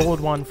using the gold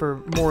one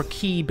for more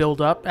key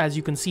build-up, as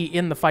you can see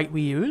in the fight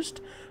we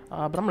used. But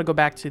I'm going to go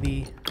back to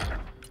the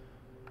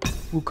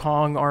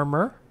Wukong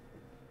armor.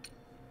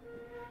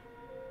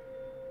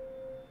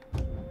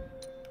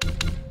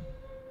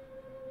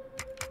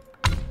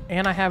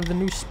 And I have the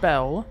new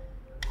spell.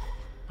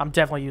 I'm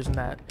definitely using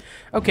that.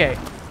 Okay,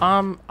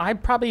 I'm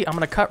going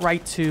to cut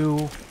right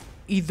to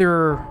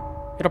either...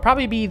 It'll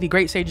probably be the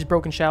Great Sage's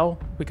Broken Shell,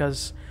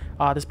 because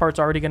this part's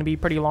already going to be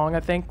pretty long,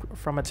 I think,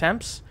 from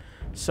attempts.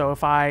 So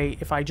if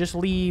I just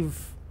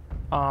leave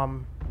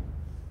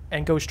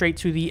and go straight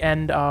to the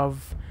end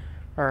of,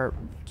 or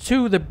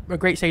to the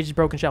Great Sage's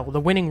Broken Shell, the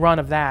winning run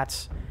of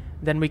that,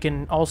 then we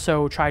can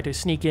also try to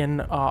sneak in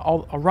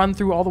a run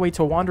through all the way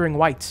to Wandering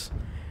Whites,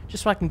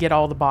 just so I can get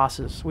all the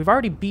bosses. We've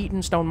already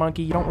beaten Stone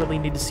Monkey. You don't really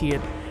need to see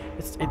it.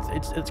 It's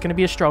going to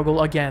be a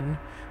struggle again,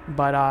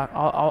 but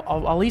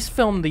I'll at least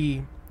film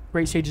the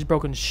Great Sage's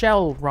Broken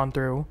Shell run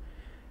through,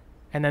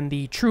 and then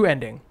the true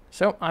ending.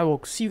 So I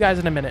will see you guys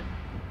in a minute.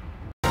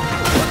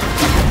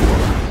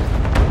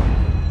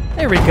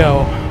 There we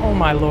go. Oh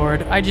my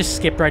lord. I just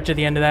skipped right to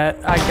the end of that.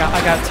 I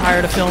got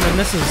tired of filming.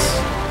 This is...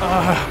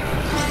 I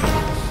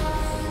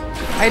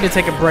had to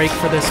take a break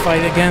for this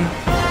fight again.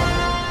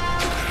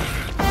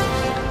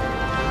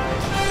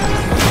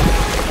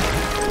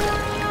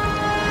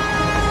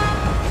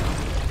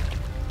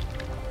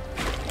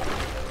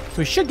 So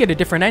we should get a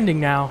different ending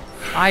now.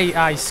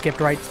 I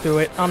skipped right through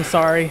it. I'm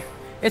sorry.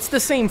 It's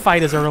the same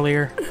fight as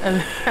earlier,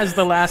 as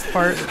the last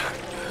part.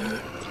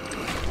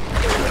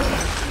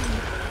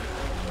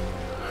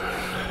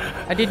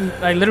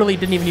 I literally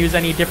didn't even use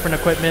any different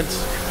equipment.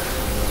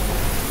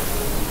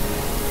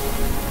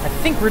 I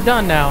think we're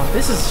done now.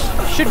 This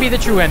should be the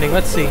true ending.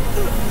 Let's see.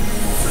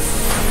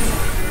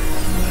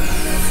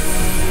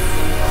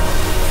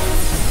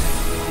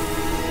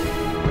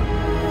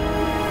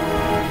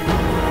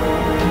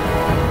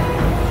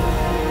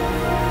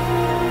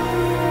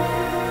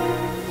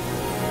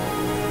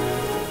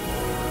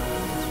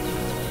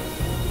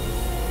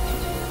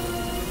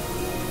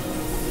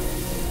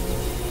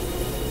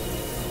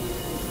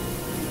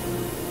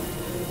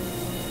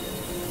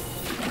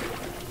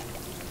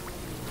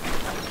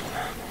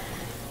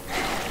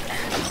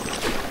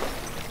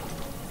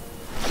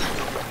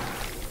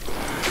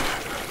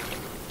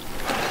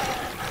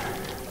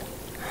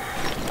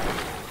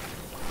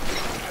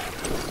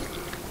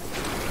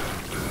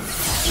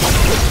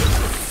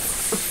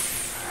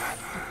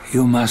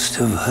 You must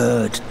have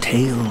heard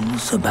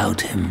tales about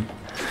him.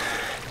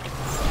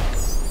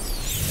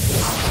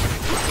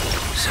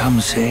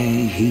 Some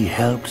say he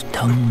helped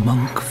Tung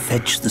Monk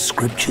fetch the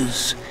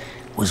scriptures,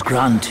 was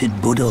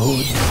granted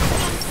Buddhahood,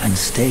 and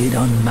stayed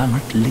on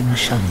Mount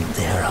Lingshan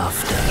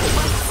thereafter.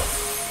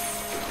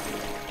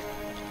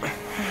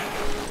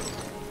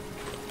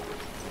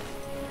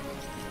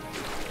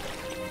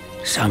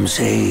 Some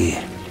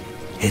say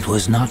it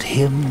was not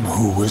him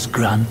who was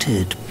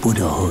granted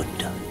Buddhahood.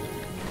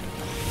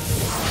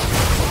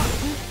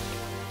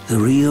 The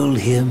real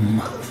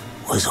him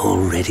was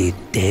already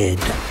dead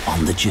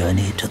on the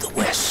journey to the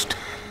west.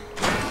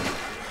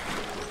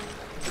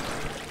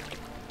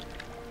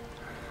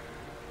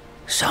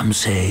 Some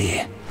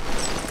say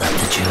that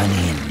the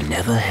journey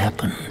never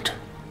happened.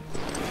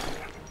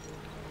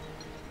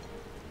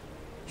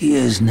 He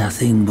is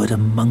nothing but a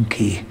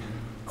monkey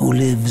who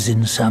lives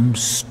in some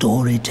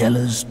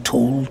storyteller's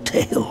tall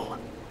tale.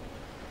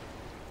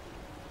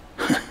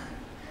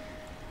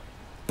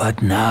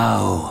 But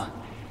now,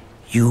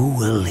 you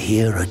will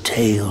hear a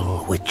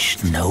tale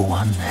which no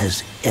one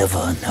has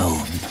ever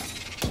known.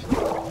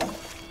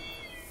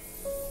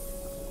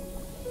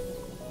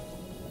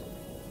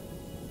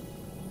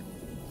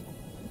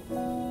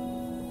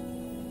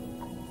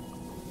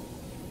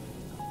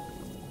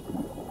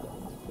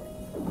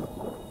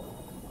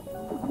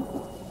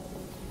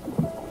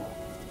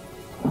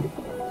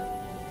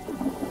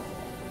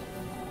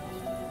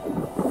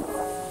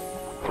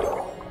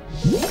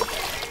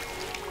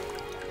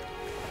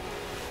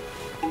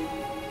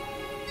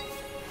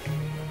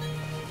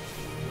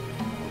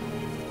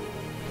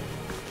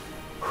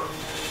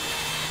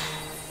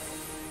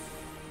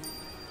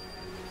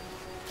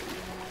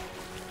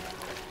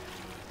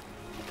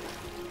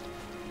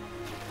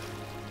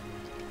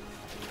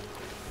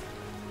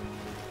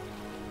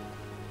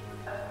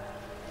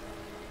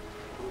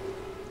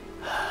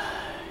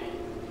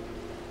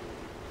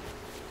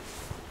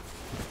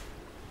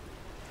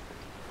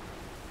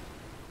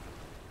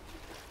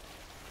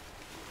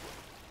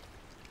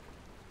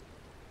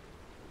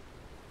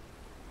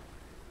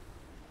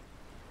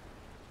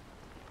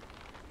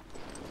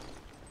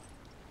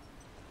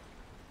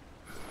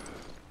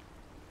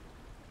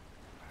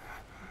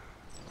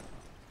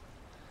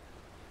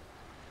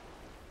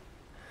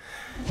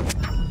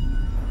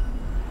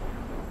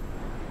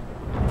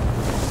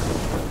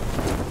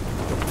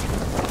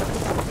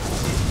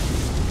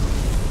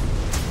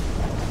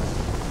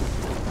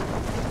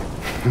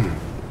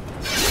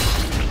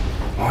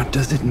 What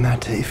does it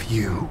matter if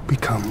you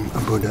become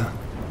a Buddha?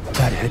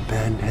 That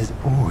headband has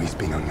always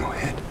been on your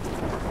head.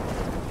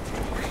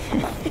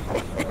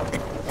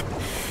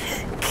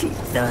 Keep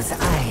those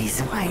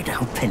eyes wide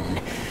open.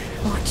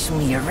 Watch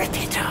me rip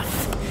it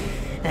off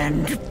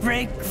and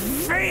break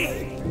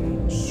free.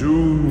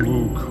 Sun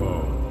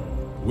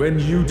Wukong, when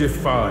you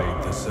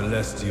defied the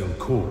Celestial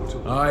Court,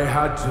 I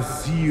had to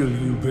seal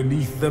you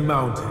beneath the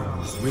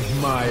mountains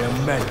with my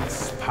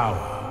immense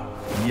power.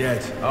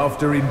 Yet,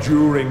 after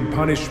enduring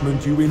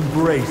punishment, you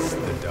embraced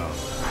the dark,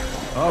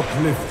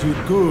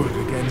 uplifted good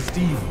against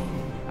evil,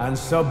 and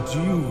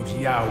subdued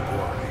Yao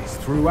Guais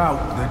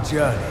throughout the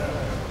journey.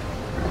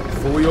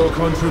 For your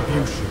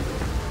contribution,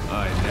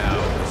 I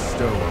now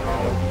bestow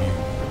upon you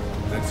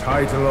the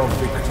title of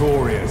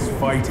Victorious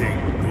Fighting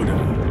Buddha.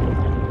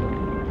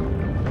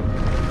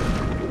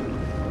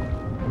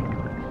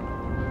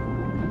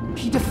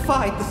 He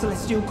defied the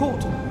Celestial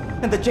Court,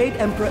 and the Jade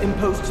Emperor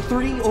imposed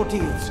 3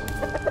 ordeals.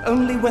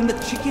 Only when the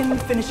chicken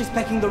finishes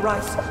pecking the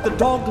rice, the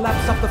dog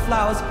laps up the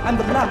flowers, and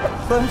the lamp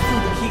burns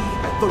through the key,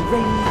 the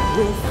rain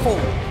will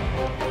fall.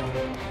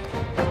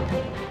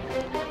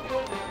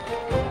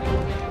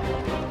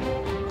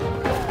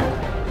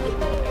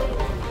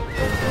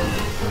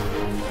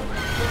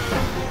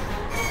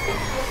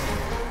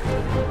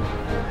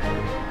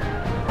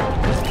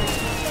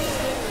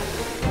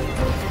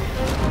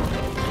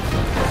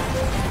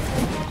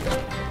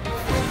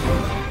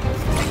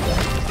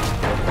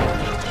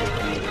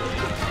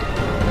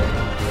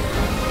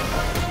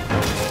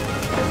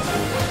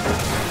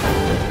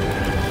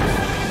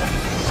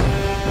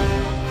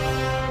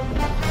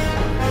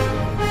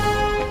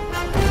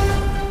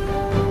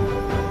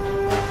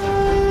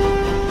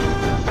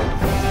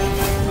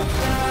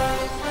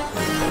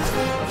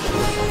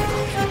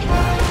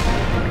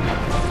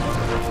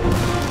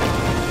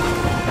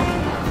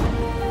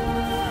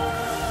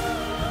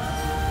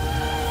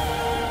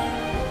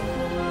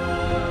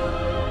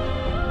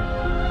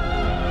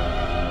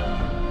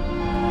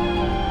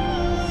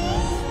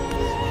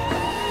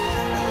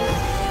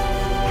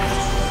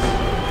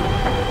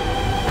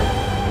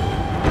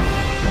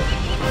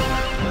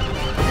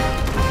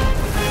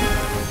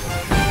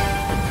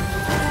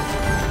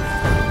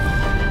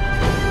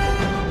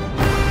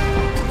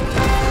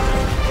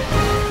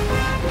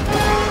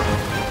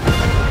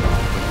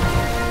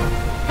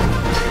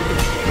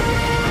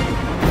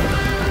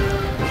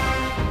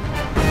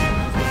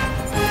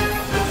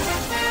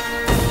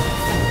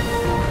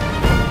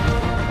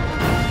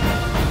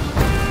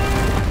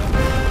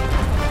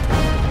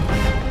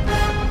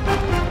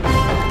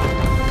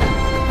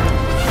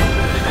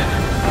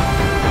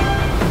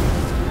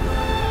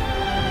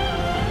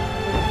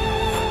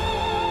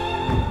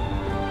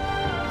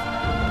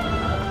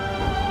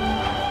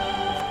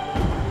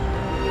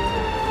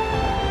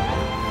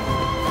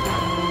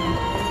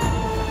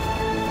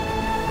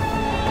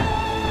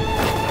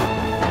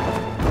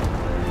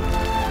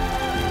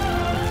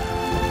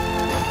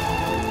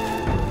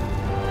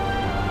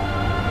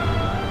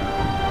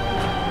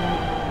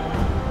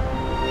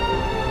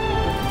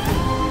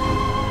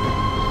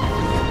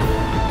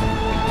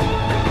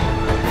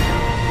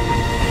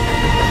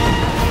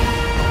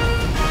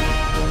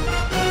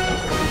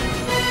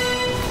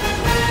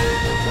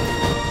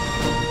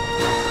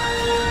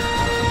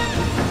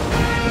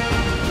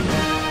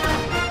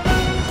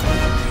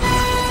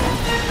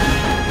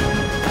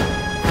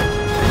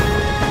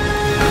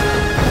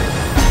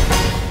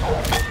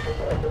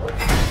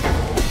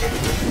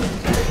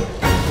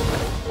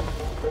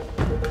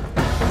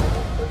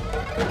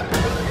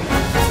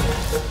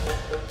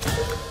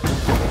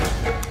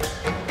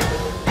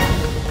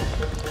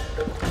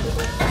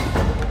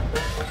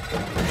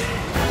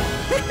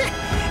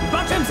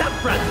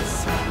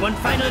 One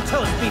final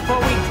toast before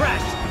we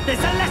crash the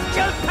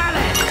Celestial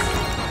Palace!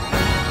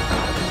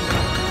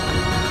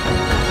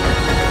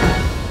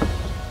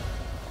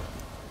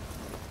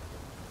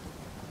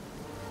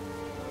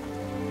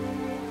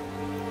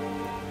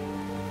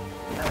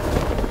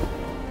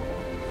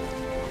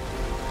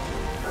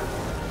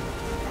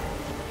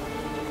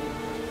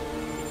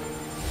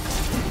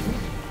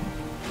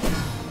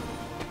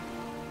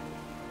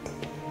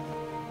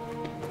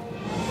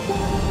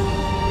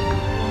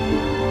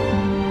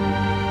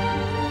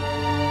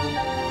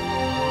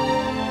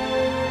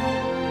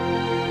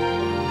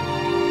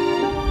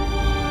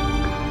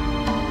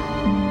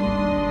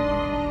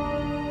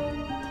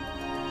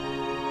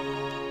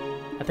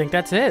 I think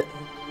that's it.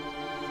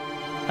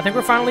 I think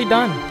we're finally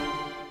done.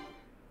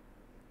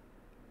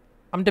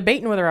 I'm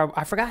debating whether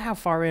I forgot how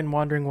far in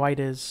Wandering White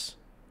is.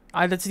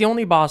 That's the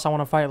only boss I want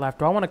to fight left.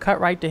 Do I want to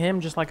cut right to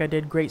him just like I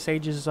did Great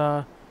Sage's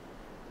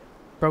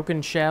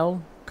Broken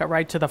Shell? Cut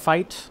right to the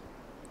fight?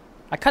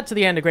 I cut to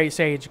the end of Great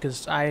Sage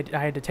because I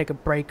had to take a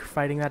break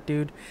fighting that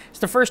dude. It's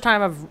the first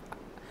time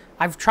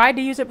I've tried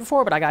to use it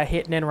before, but I got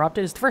hit and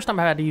interrupted. It's the first time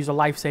I've had to use a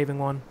life-saving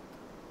one.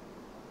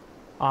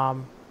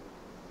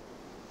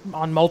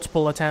 On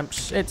multiple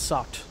attempts. It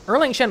sucked.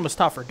 Erlang Shen was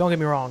tougher, don't get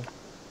me wrong.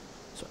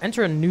 So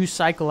enter a new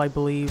cycle, I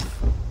believe.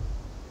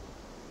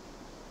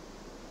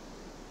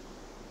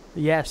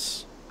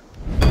 Yes.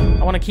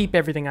 I want to keep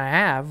everything I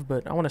have,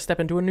 but I want to step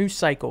into a new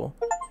cycle.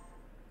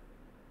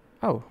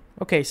 Oh,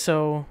 okay,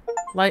 so...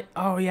 like,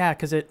 oh yeah,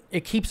 because it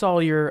keeps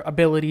all your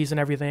abilities and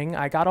everything.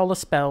 I got all the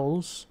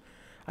spells.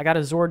 I got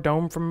a Zord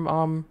Dome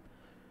from,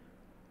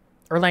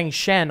 Erlang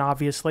Shen,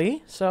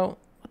 obviously. So,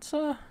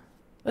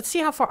 let's see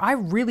how far... I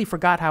really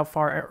forgot how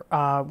far,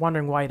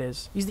 Wandering White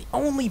is. He's the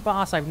only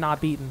boss I've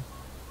not beaten.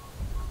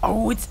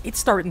 Oh, it's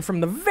starting from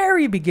the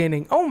very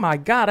beginning. Oh my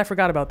god, I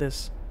forgot about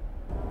this.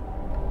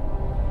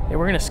 Yeah,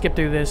 we're gonna skip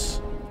through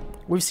this.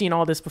 We've seen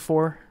all this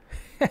before.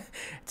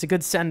 It's a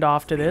good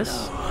send-off to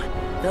this.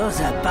 Those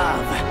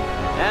above,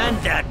 and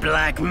that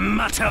black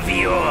mutt of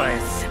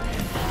yours.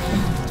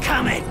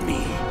 Come at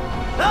me,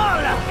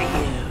 all of you.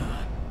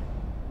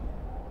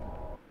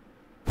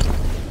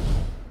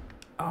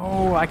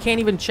 Oh, I can't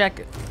even check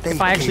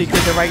if I actually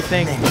did the right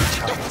thing.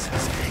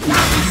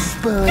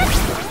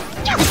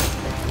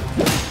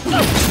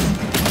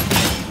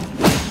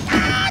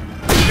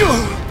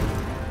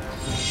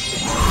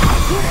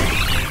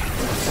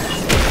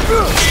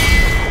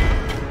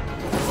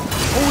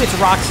 Oh, it's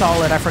rock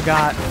solid, I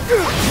forgot.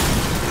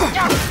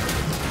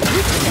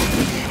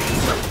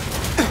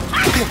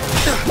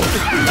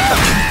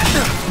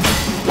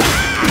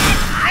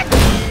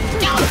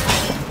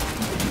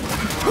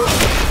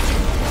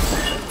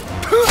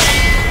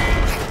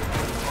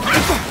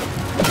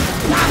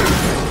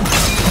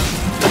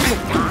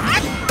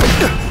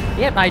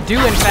 Yep, I do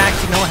in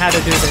fact know how to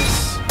do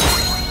this.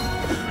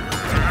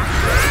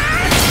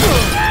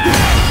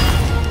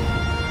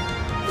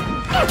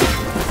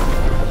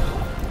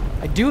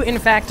 I do, in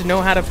fact,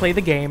 know how to play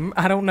the game.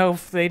 I don't know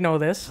if they know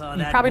this.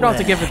 You probably don't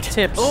have to give it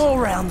tips. All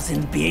realms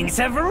and beings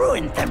have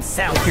ruined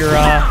themselves. If you're,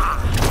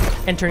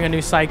 entering a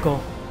new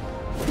cycle.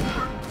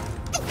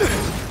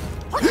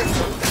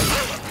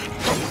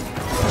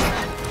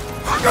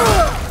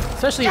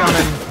 Especially on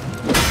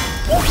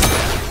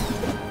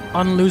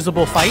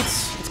unlosable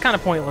fights. It's kind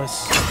of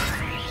pointless.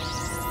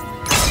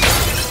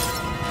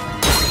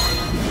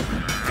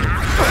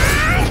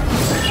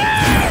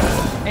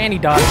 And he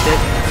dodged it.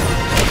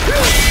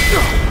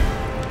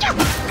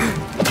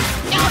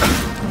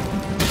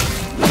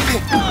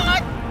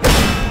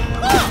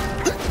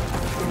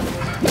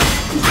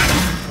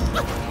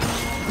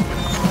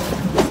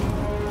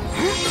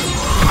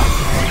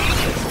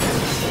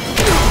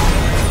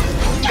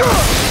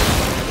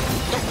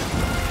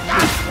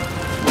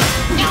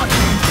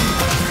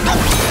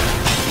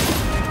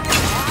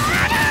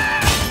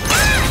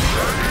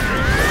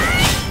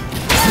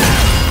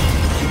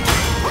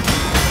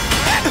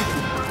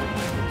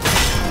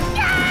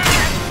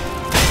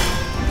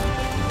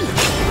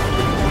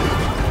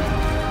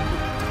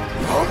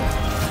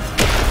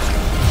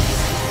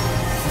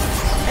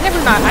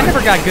 I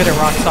never got good at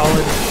rock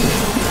solid.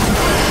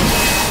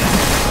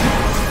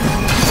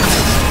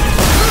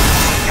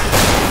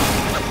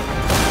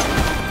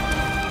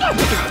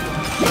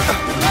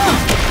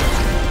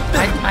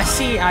 I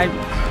see. I'm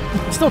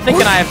still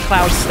thinking I have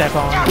Cloud Step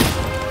on.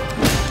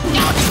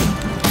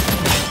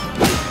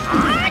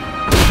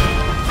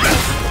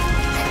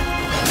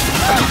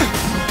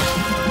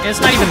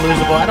 It's not even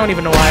losable. I don't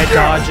even know why I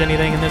dodge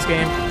anything in this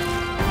game.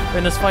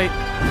 In this fight.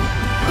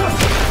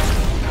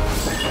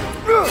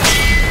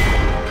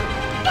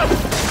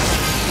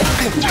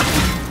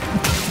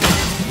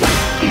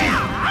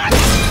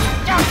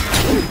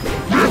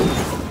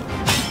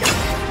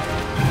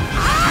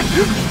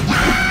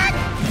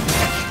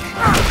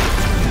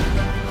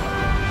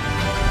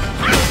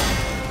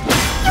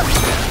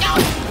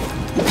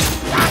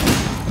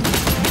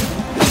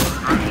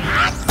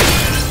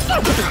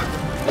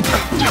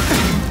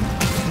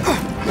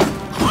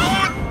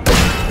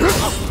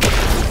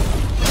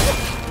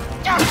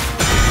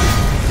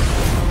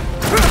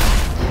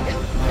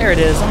 There it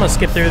is. I'm gonna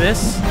skip through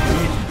this.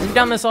 We've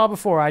done this all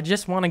before. I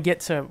just want to get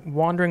to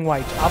Wandering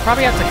White. I'll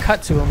probably have to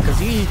cut to him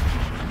because I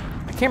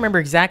can't remember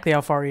exactly how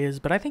far he is,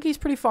 but I think he's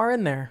pretty far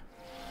in there.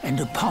 And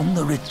upon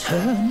the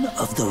return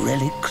of the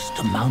relics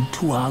to Mount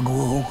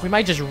Tuaguo, we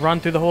might just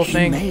run through the whole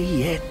thing. may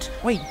yet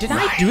Wait, did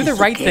I do the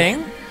right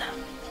again. thing?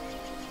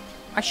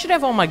 I should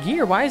have all my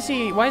gear. Why is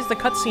the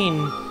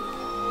cutscene?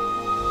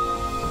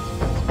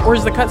 Or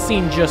is the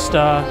cutscene just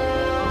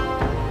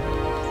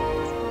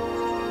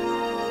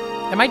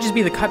It might just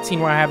be the cutscene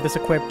where I have this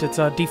equipped. It's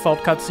a default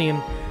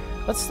cutscene.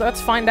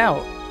 Let's find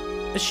out.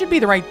 This should be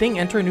the right thing.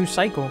 Enter a new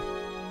cycle.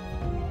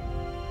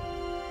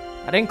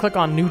 I didn't click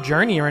on new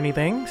journey or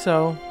anything,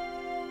 so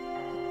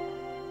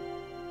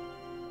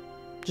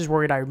just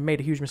worried I made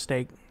a huge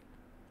mistake.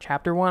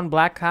 Chapter 1,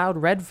 Black Cloud,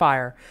 Red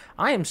Fire.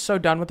 I am so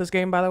done with this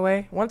game, by the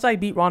way. Once I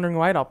beat Wandering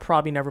White, I'll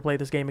probably never play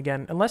this game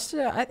again. Unless,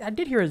 I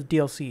did hear his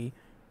DLC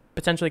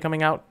potentially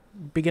coming out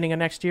beginning of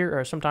next year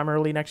or sometime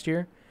early next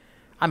year.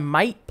 I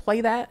might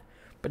play that.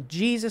 But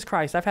Jesus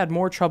Christ, I've had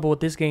more trouble with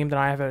this game than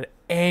I have had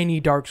any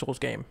Dark Souls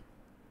game.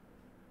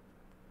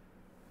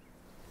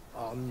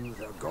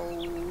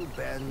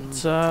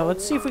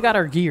 Let's see if we got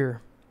our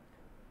gear.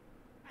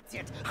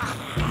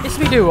 Yes,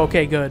 we do.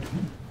 Okay, good.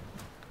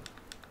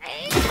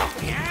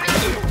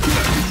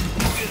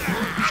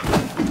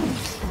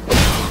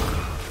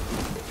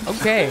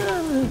 Okay.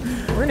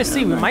 We're gonna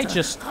see. We might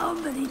just... How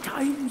many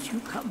times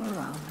you come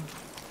around?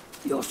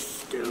 You're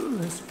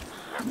still as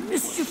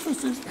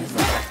mischievous as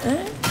ever,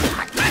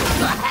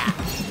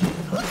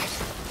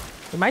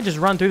 We might just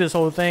run through this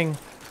whole thing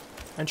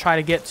and try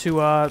to get to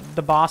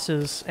the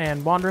bosses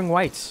and Wandering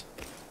Whites.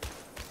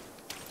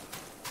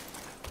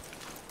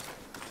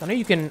 I know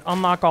you can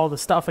unlock all the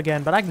stuff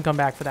again, but I can come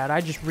back for that.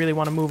 I just really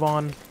want to move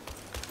on.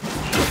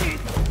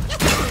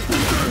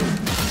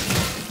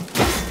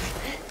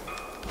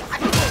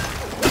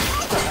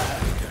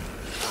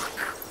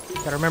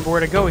 Gotta remember where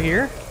to go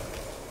here.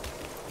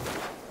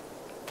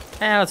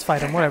 Let's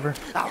fight him, whatever.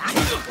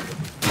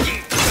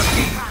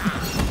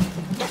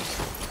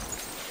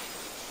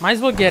 Might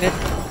as well get it.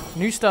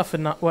 New stuff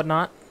and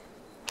whatnot.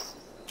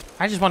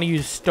 I just want to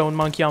use Stone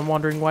Monkey on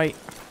Wandering White.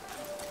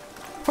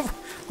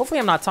 Hopefully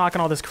I'm not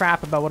talking all this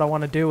crap about what I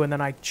want to do and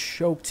then I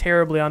choke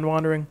terribly on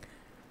Wandering.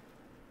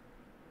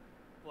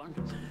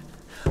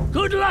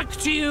 Good luck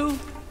to you.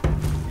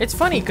 It's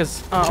funny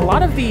because a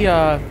lot of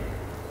the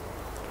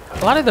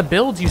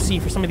builds you see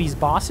for some of these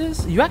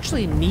bosses, you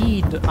actually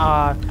need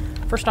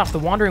first off the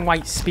Wandering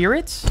White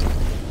spirits.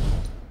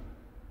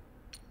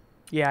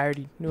 Yeah, I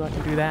already knew I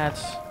could do that.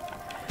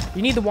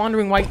 You need the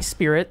Wandering White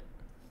spirit,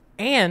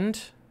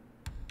 and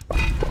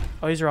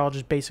oh, these are all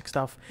just basic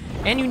stuff.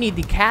 And you need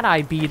the cat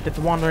eye bead that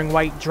the Wandering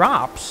White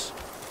drops.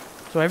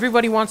 So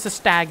everybody wants to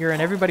stagger,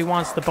 and everybody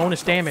wants the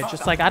bonus damage.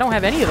 It's like I don't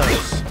have any of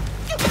those.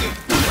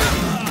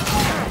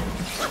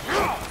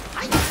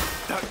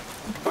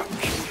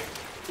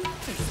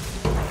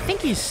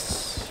 I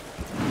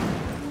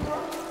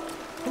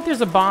think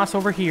there's a boss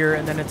over here,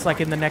 and then it's like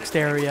in the next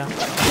area.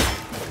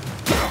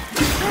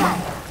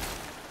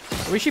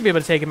 We should be able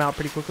to take him out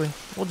pretty quickly.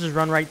 We'll just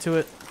run right to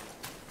it.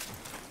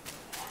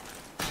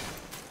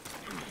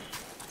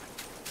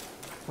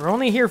 We're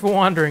only here for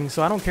Wandering,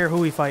 so I don't care who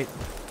we fight.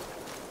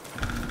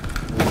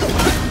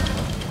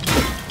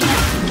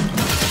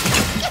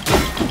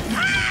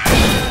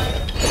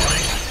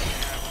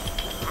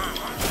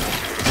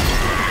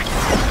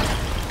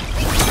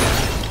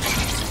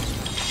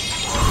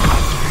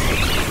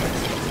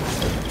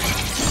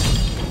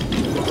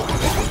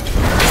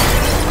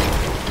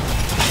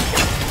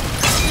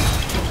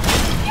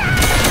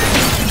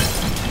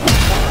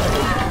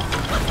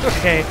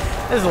 Okay,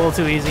 this is a little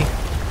too easy.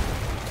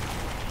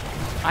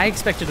 I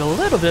expected a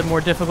little bit more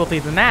difficulty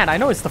than that. I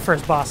know it's the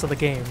first boss of the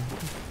game.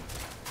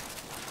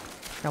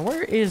 Now,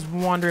 where is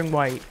Wandering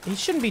White? He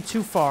shouldn't be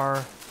too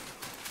far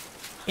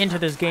into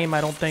this game,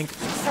 I don't think.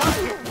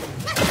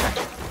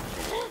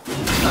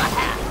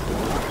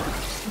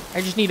 I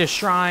just need a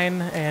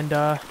shrine, and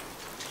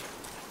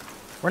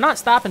we're not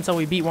stopping until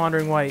we beat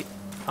Wandering White.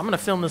 I'm gonna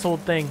film this whole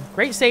thing.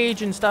 Great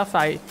Sage and stuff,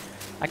 I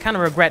kind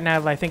of regret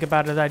now that I think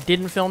about it that I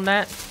didn't film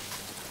that.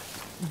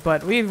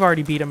 But we've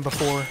already beat him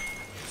before,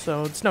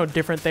 so it's no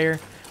different there.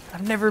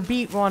 I've never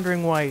beat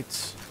Wandering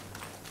Whites.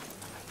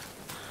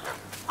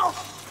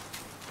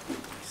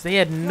 So they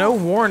had no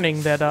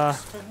warning that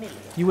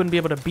you wouldn't be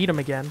able to beat him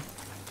again.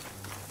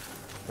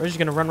 We're just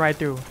gonna run right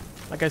through.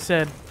 Like I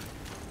said,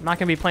 I'm not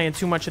gonna be playing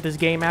too much of this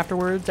game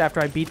afterwards.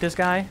 After I beat this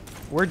guy,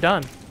 we're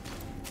done.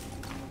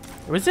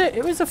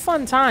 It was a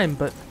fun time,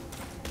 but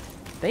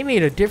they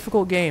made a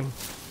difficult game.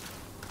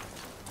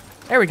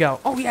 There we go.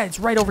 Oh, yeah, it's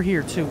right over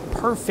here, too.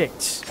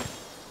 Perfect.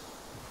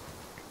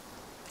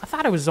 I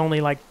thought it was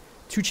only, like,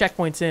 2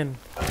 checkpoints in.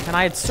 And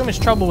I had so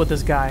much trouble with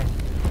this guy.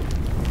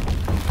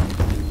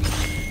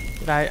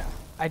 But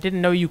I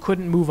didn't know you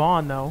couldn't move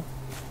on, though.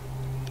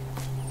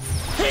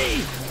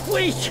 Hey,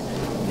 wait!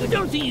 You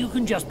don't think you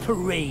can just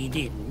parade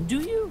in,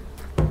 do you?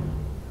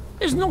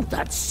 It's not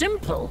that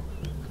simple.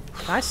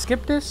 Can I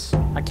skip this?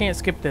 I can't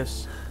skip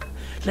this.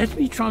 Let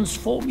me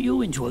transform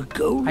you into a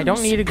golden I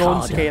don't need a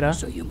golden cicada.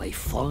 So you may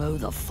follow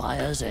the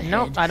fires ahead.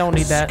 Nope, I don't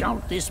need that.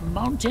 Scout this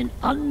mountain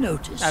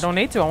unnoticed. I don't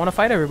need to. I want to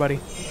fight everybody.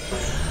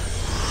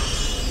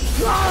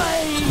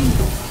 Fly!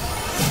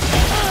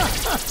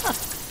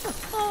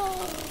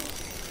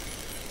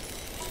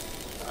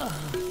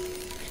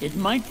 It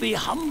might be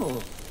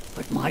humble,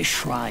 but my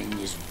shrine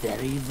is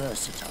very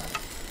versatile.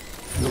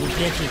 You'll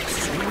get it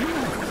soon.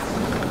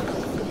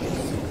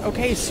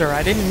 Okay, sir.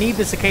 I didn't need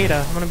the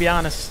cicada. I'm going to be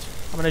honest.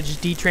 I'm going to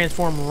just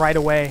de-transform right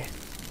away.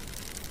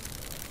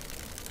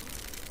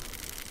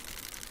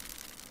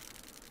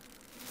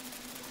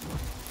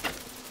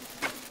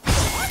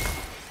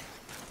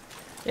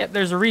 Yep,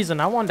 there's a reason.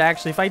 I wanted to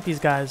actually fight these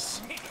guys.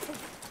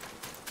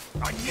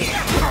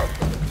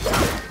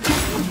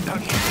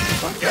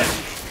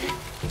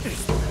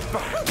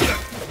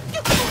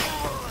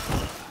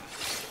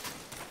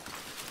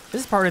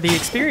 This is part of the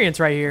experience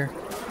right here.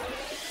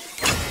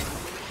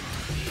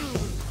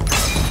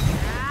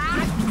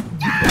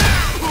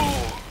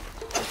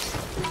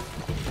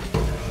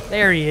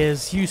 There he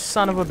is, you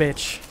son of a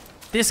bitch.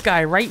 This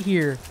guy right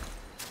here.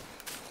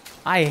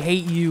 I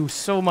hate you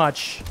so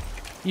much.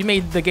 You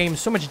made the game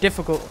so much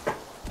difficult.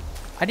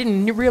 I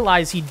didn't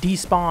realize he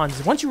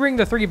despawns. Once you ring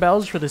the 3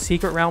 bells for the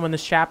secret realm in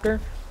this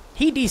chapter,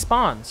 he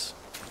despawns.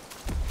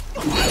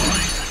 So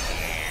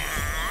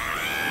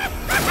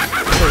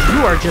you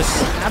you are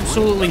just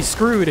absolutely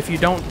screwed if you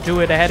don't do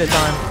it ahead of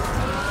time.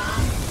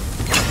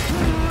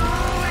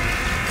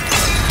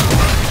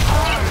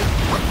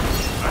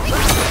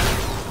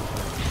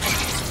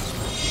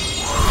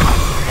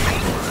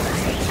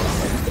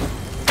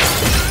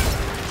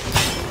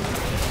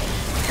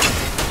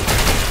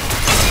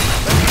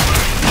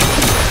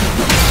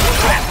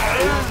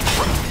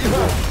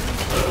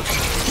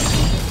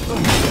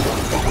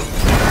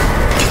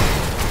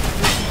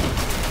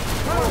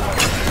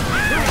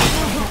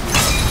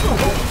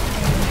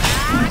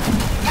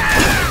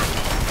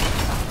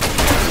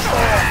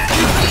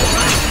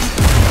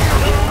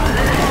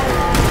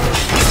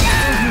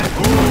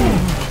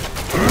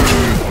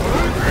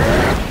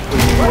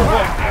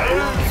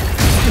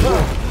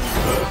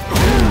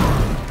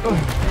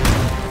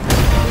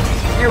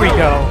 Here we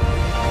go.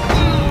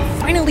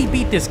 Finally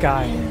beat this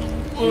guy.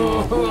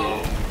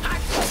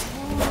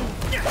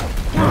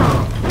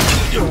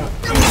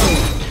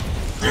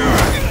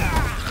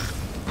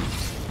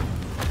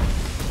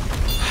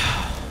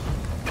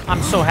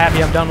 I'm so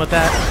happy I'm done with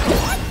that.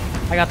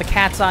 I got the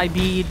cat's eye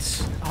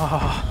beads.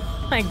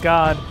 Oh, thank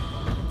God.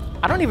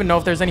 I don't even know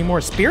if there's any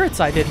more spirits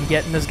I didn't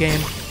get in this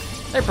game.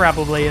 There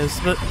probably is,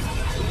 but...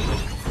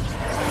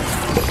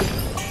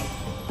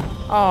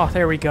 Oh,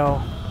 there we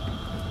go.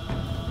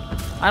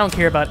 I don't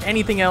care about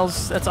anything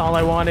else. That's all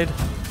I wanted.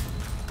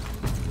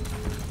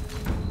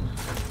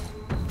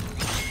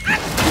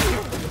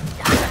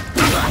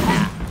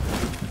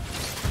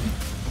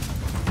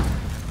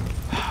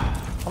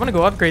 I'm gonna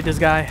go upgrade this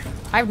guy.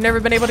 I've never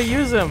been able to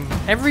use him.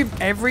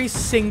 Every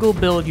single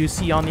build you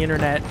see on the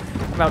internet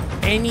about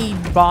any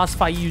boss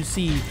fight you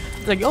see,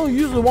 it's like, oh,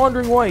 use the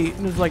Wandering White.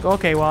 And it's like,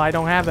 okay, well, I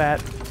don't have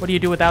that. What do you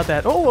do without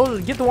that? Oh,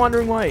 get the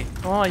Wandering White.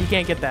 Oh, you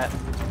can't get that.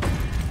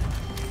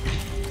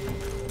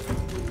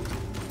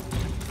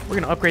 We're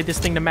going to upgrade this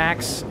thing to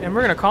max, and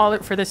we're going to call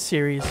it for this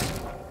series.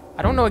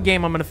 I don't know what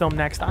game I'm going to film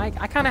next. I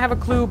kind of have a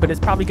clue, but it's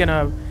probably going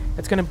to...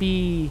 It's going to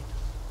be...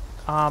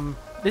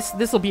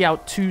 This will be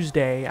out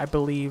Tuesday, I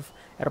believe.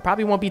 It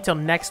probably won't be till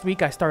next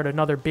week I start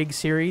another big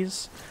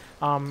series.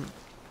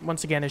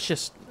 Once again, it's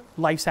just...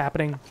 Life's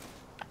happening.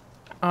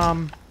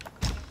 Making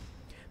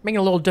it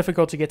a little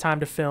difficult to get time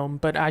to film,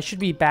 but I should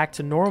be back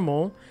to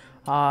normal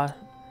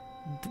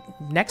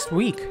next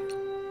week.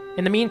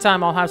 In the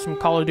meantime, I'll have some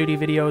Call of Duty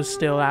videos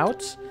still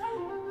out.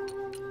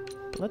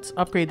 But let's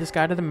upgrade this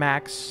guy to the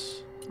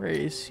max. Where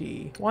is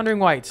he? Wandering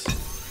Whites.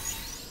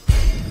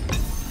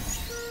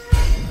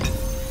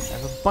 I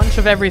have a bunch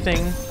of everything.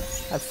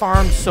 I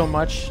farmed so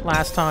much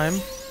last time.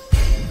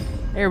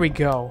 There we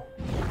go.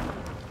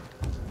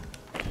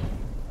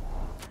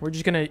 We're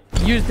just gonna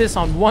use this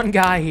on one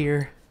guy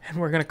here, and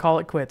we're gonna call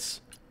it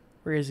quits.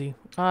 Where is he?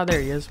 Ah,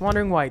 there he is.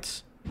 Wandering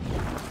Whites.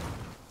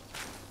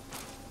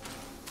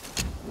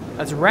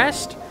 Let's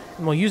rest,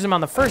 and we'll use him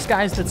on the first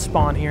guys that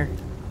spawn here.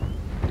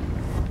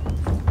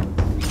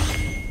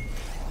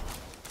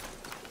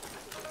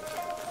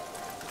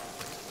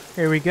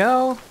 Here we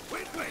go.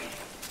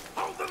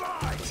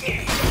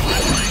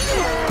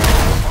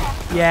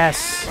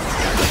 Yes.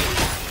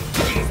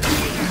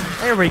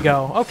 There we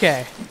go.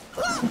 Okay.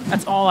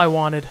 That's all I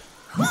wanted.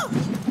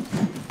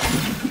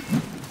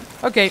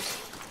 Okay.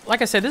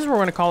 Like I said, this is what we're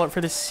going to call it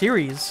for this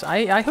series.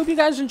 I hope you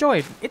guys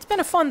enjoyed. It's been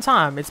a fun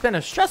time. It's been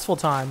a stressful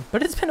time,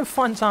 but it's been a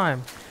fun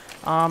time.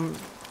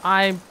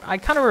 I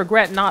kind of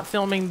regret not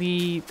filming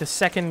the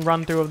second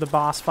run-through of the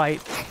boss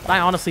fight. I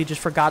honestly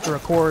just forgot to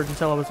record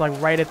until it was like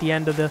right at the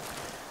end of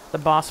the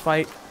boss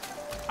fight.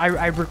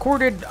 I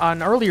recorded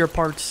on earlier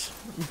parts,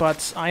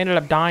 but I ended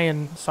up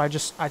dying, so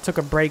I took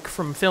a break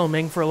from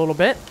filming for a little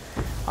bit.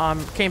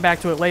 Came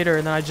back to it later,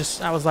 and then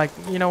I was like,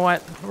 you know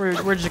what?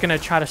 We're just gonna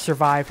try to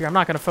survive here. I'm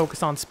not gonna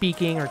focus on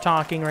speaking or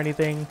talking or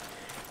anything.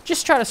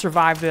 Just try to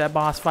survive that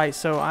boss fight.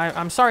 So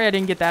I'm sorry I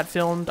didn't get that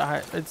filmed.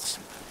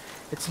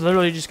 It's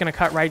literally just gonna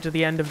cut right to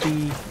the end of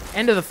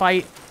the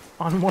fight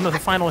on one of the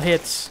final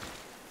hits.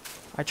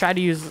 I tried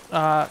to use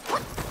a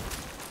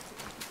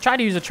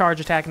charge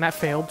attack, and that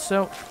failed.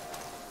 So,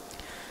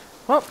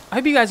 well, I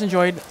hope you guys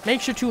enjoyed.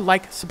 Make sure to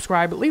like,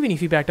 subscribe, leave any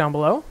feedback down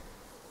below.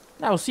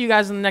 I will see you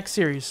guys in the next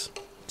series.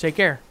 Take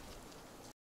care.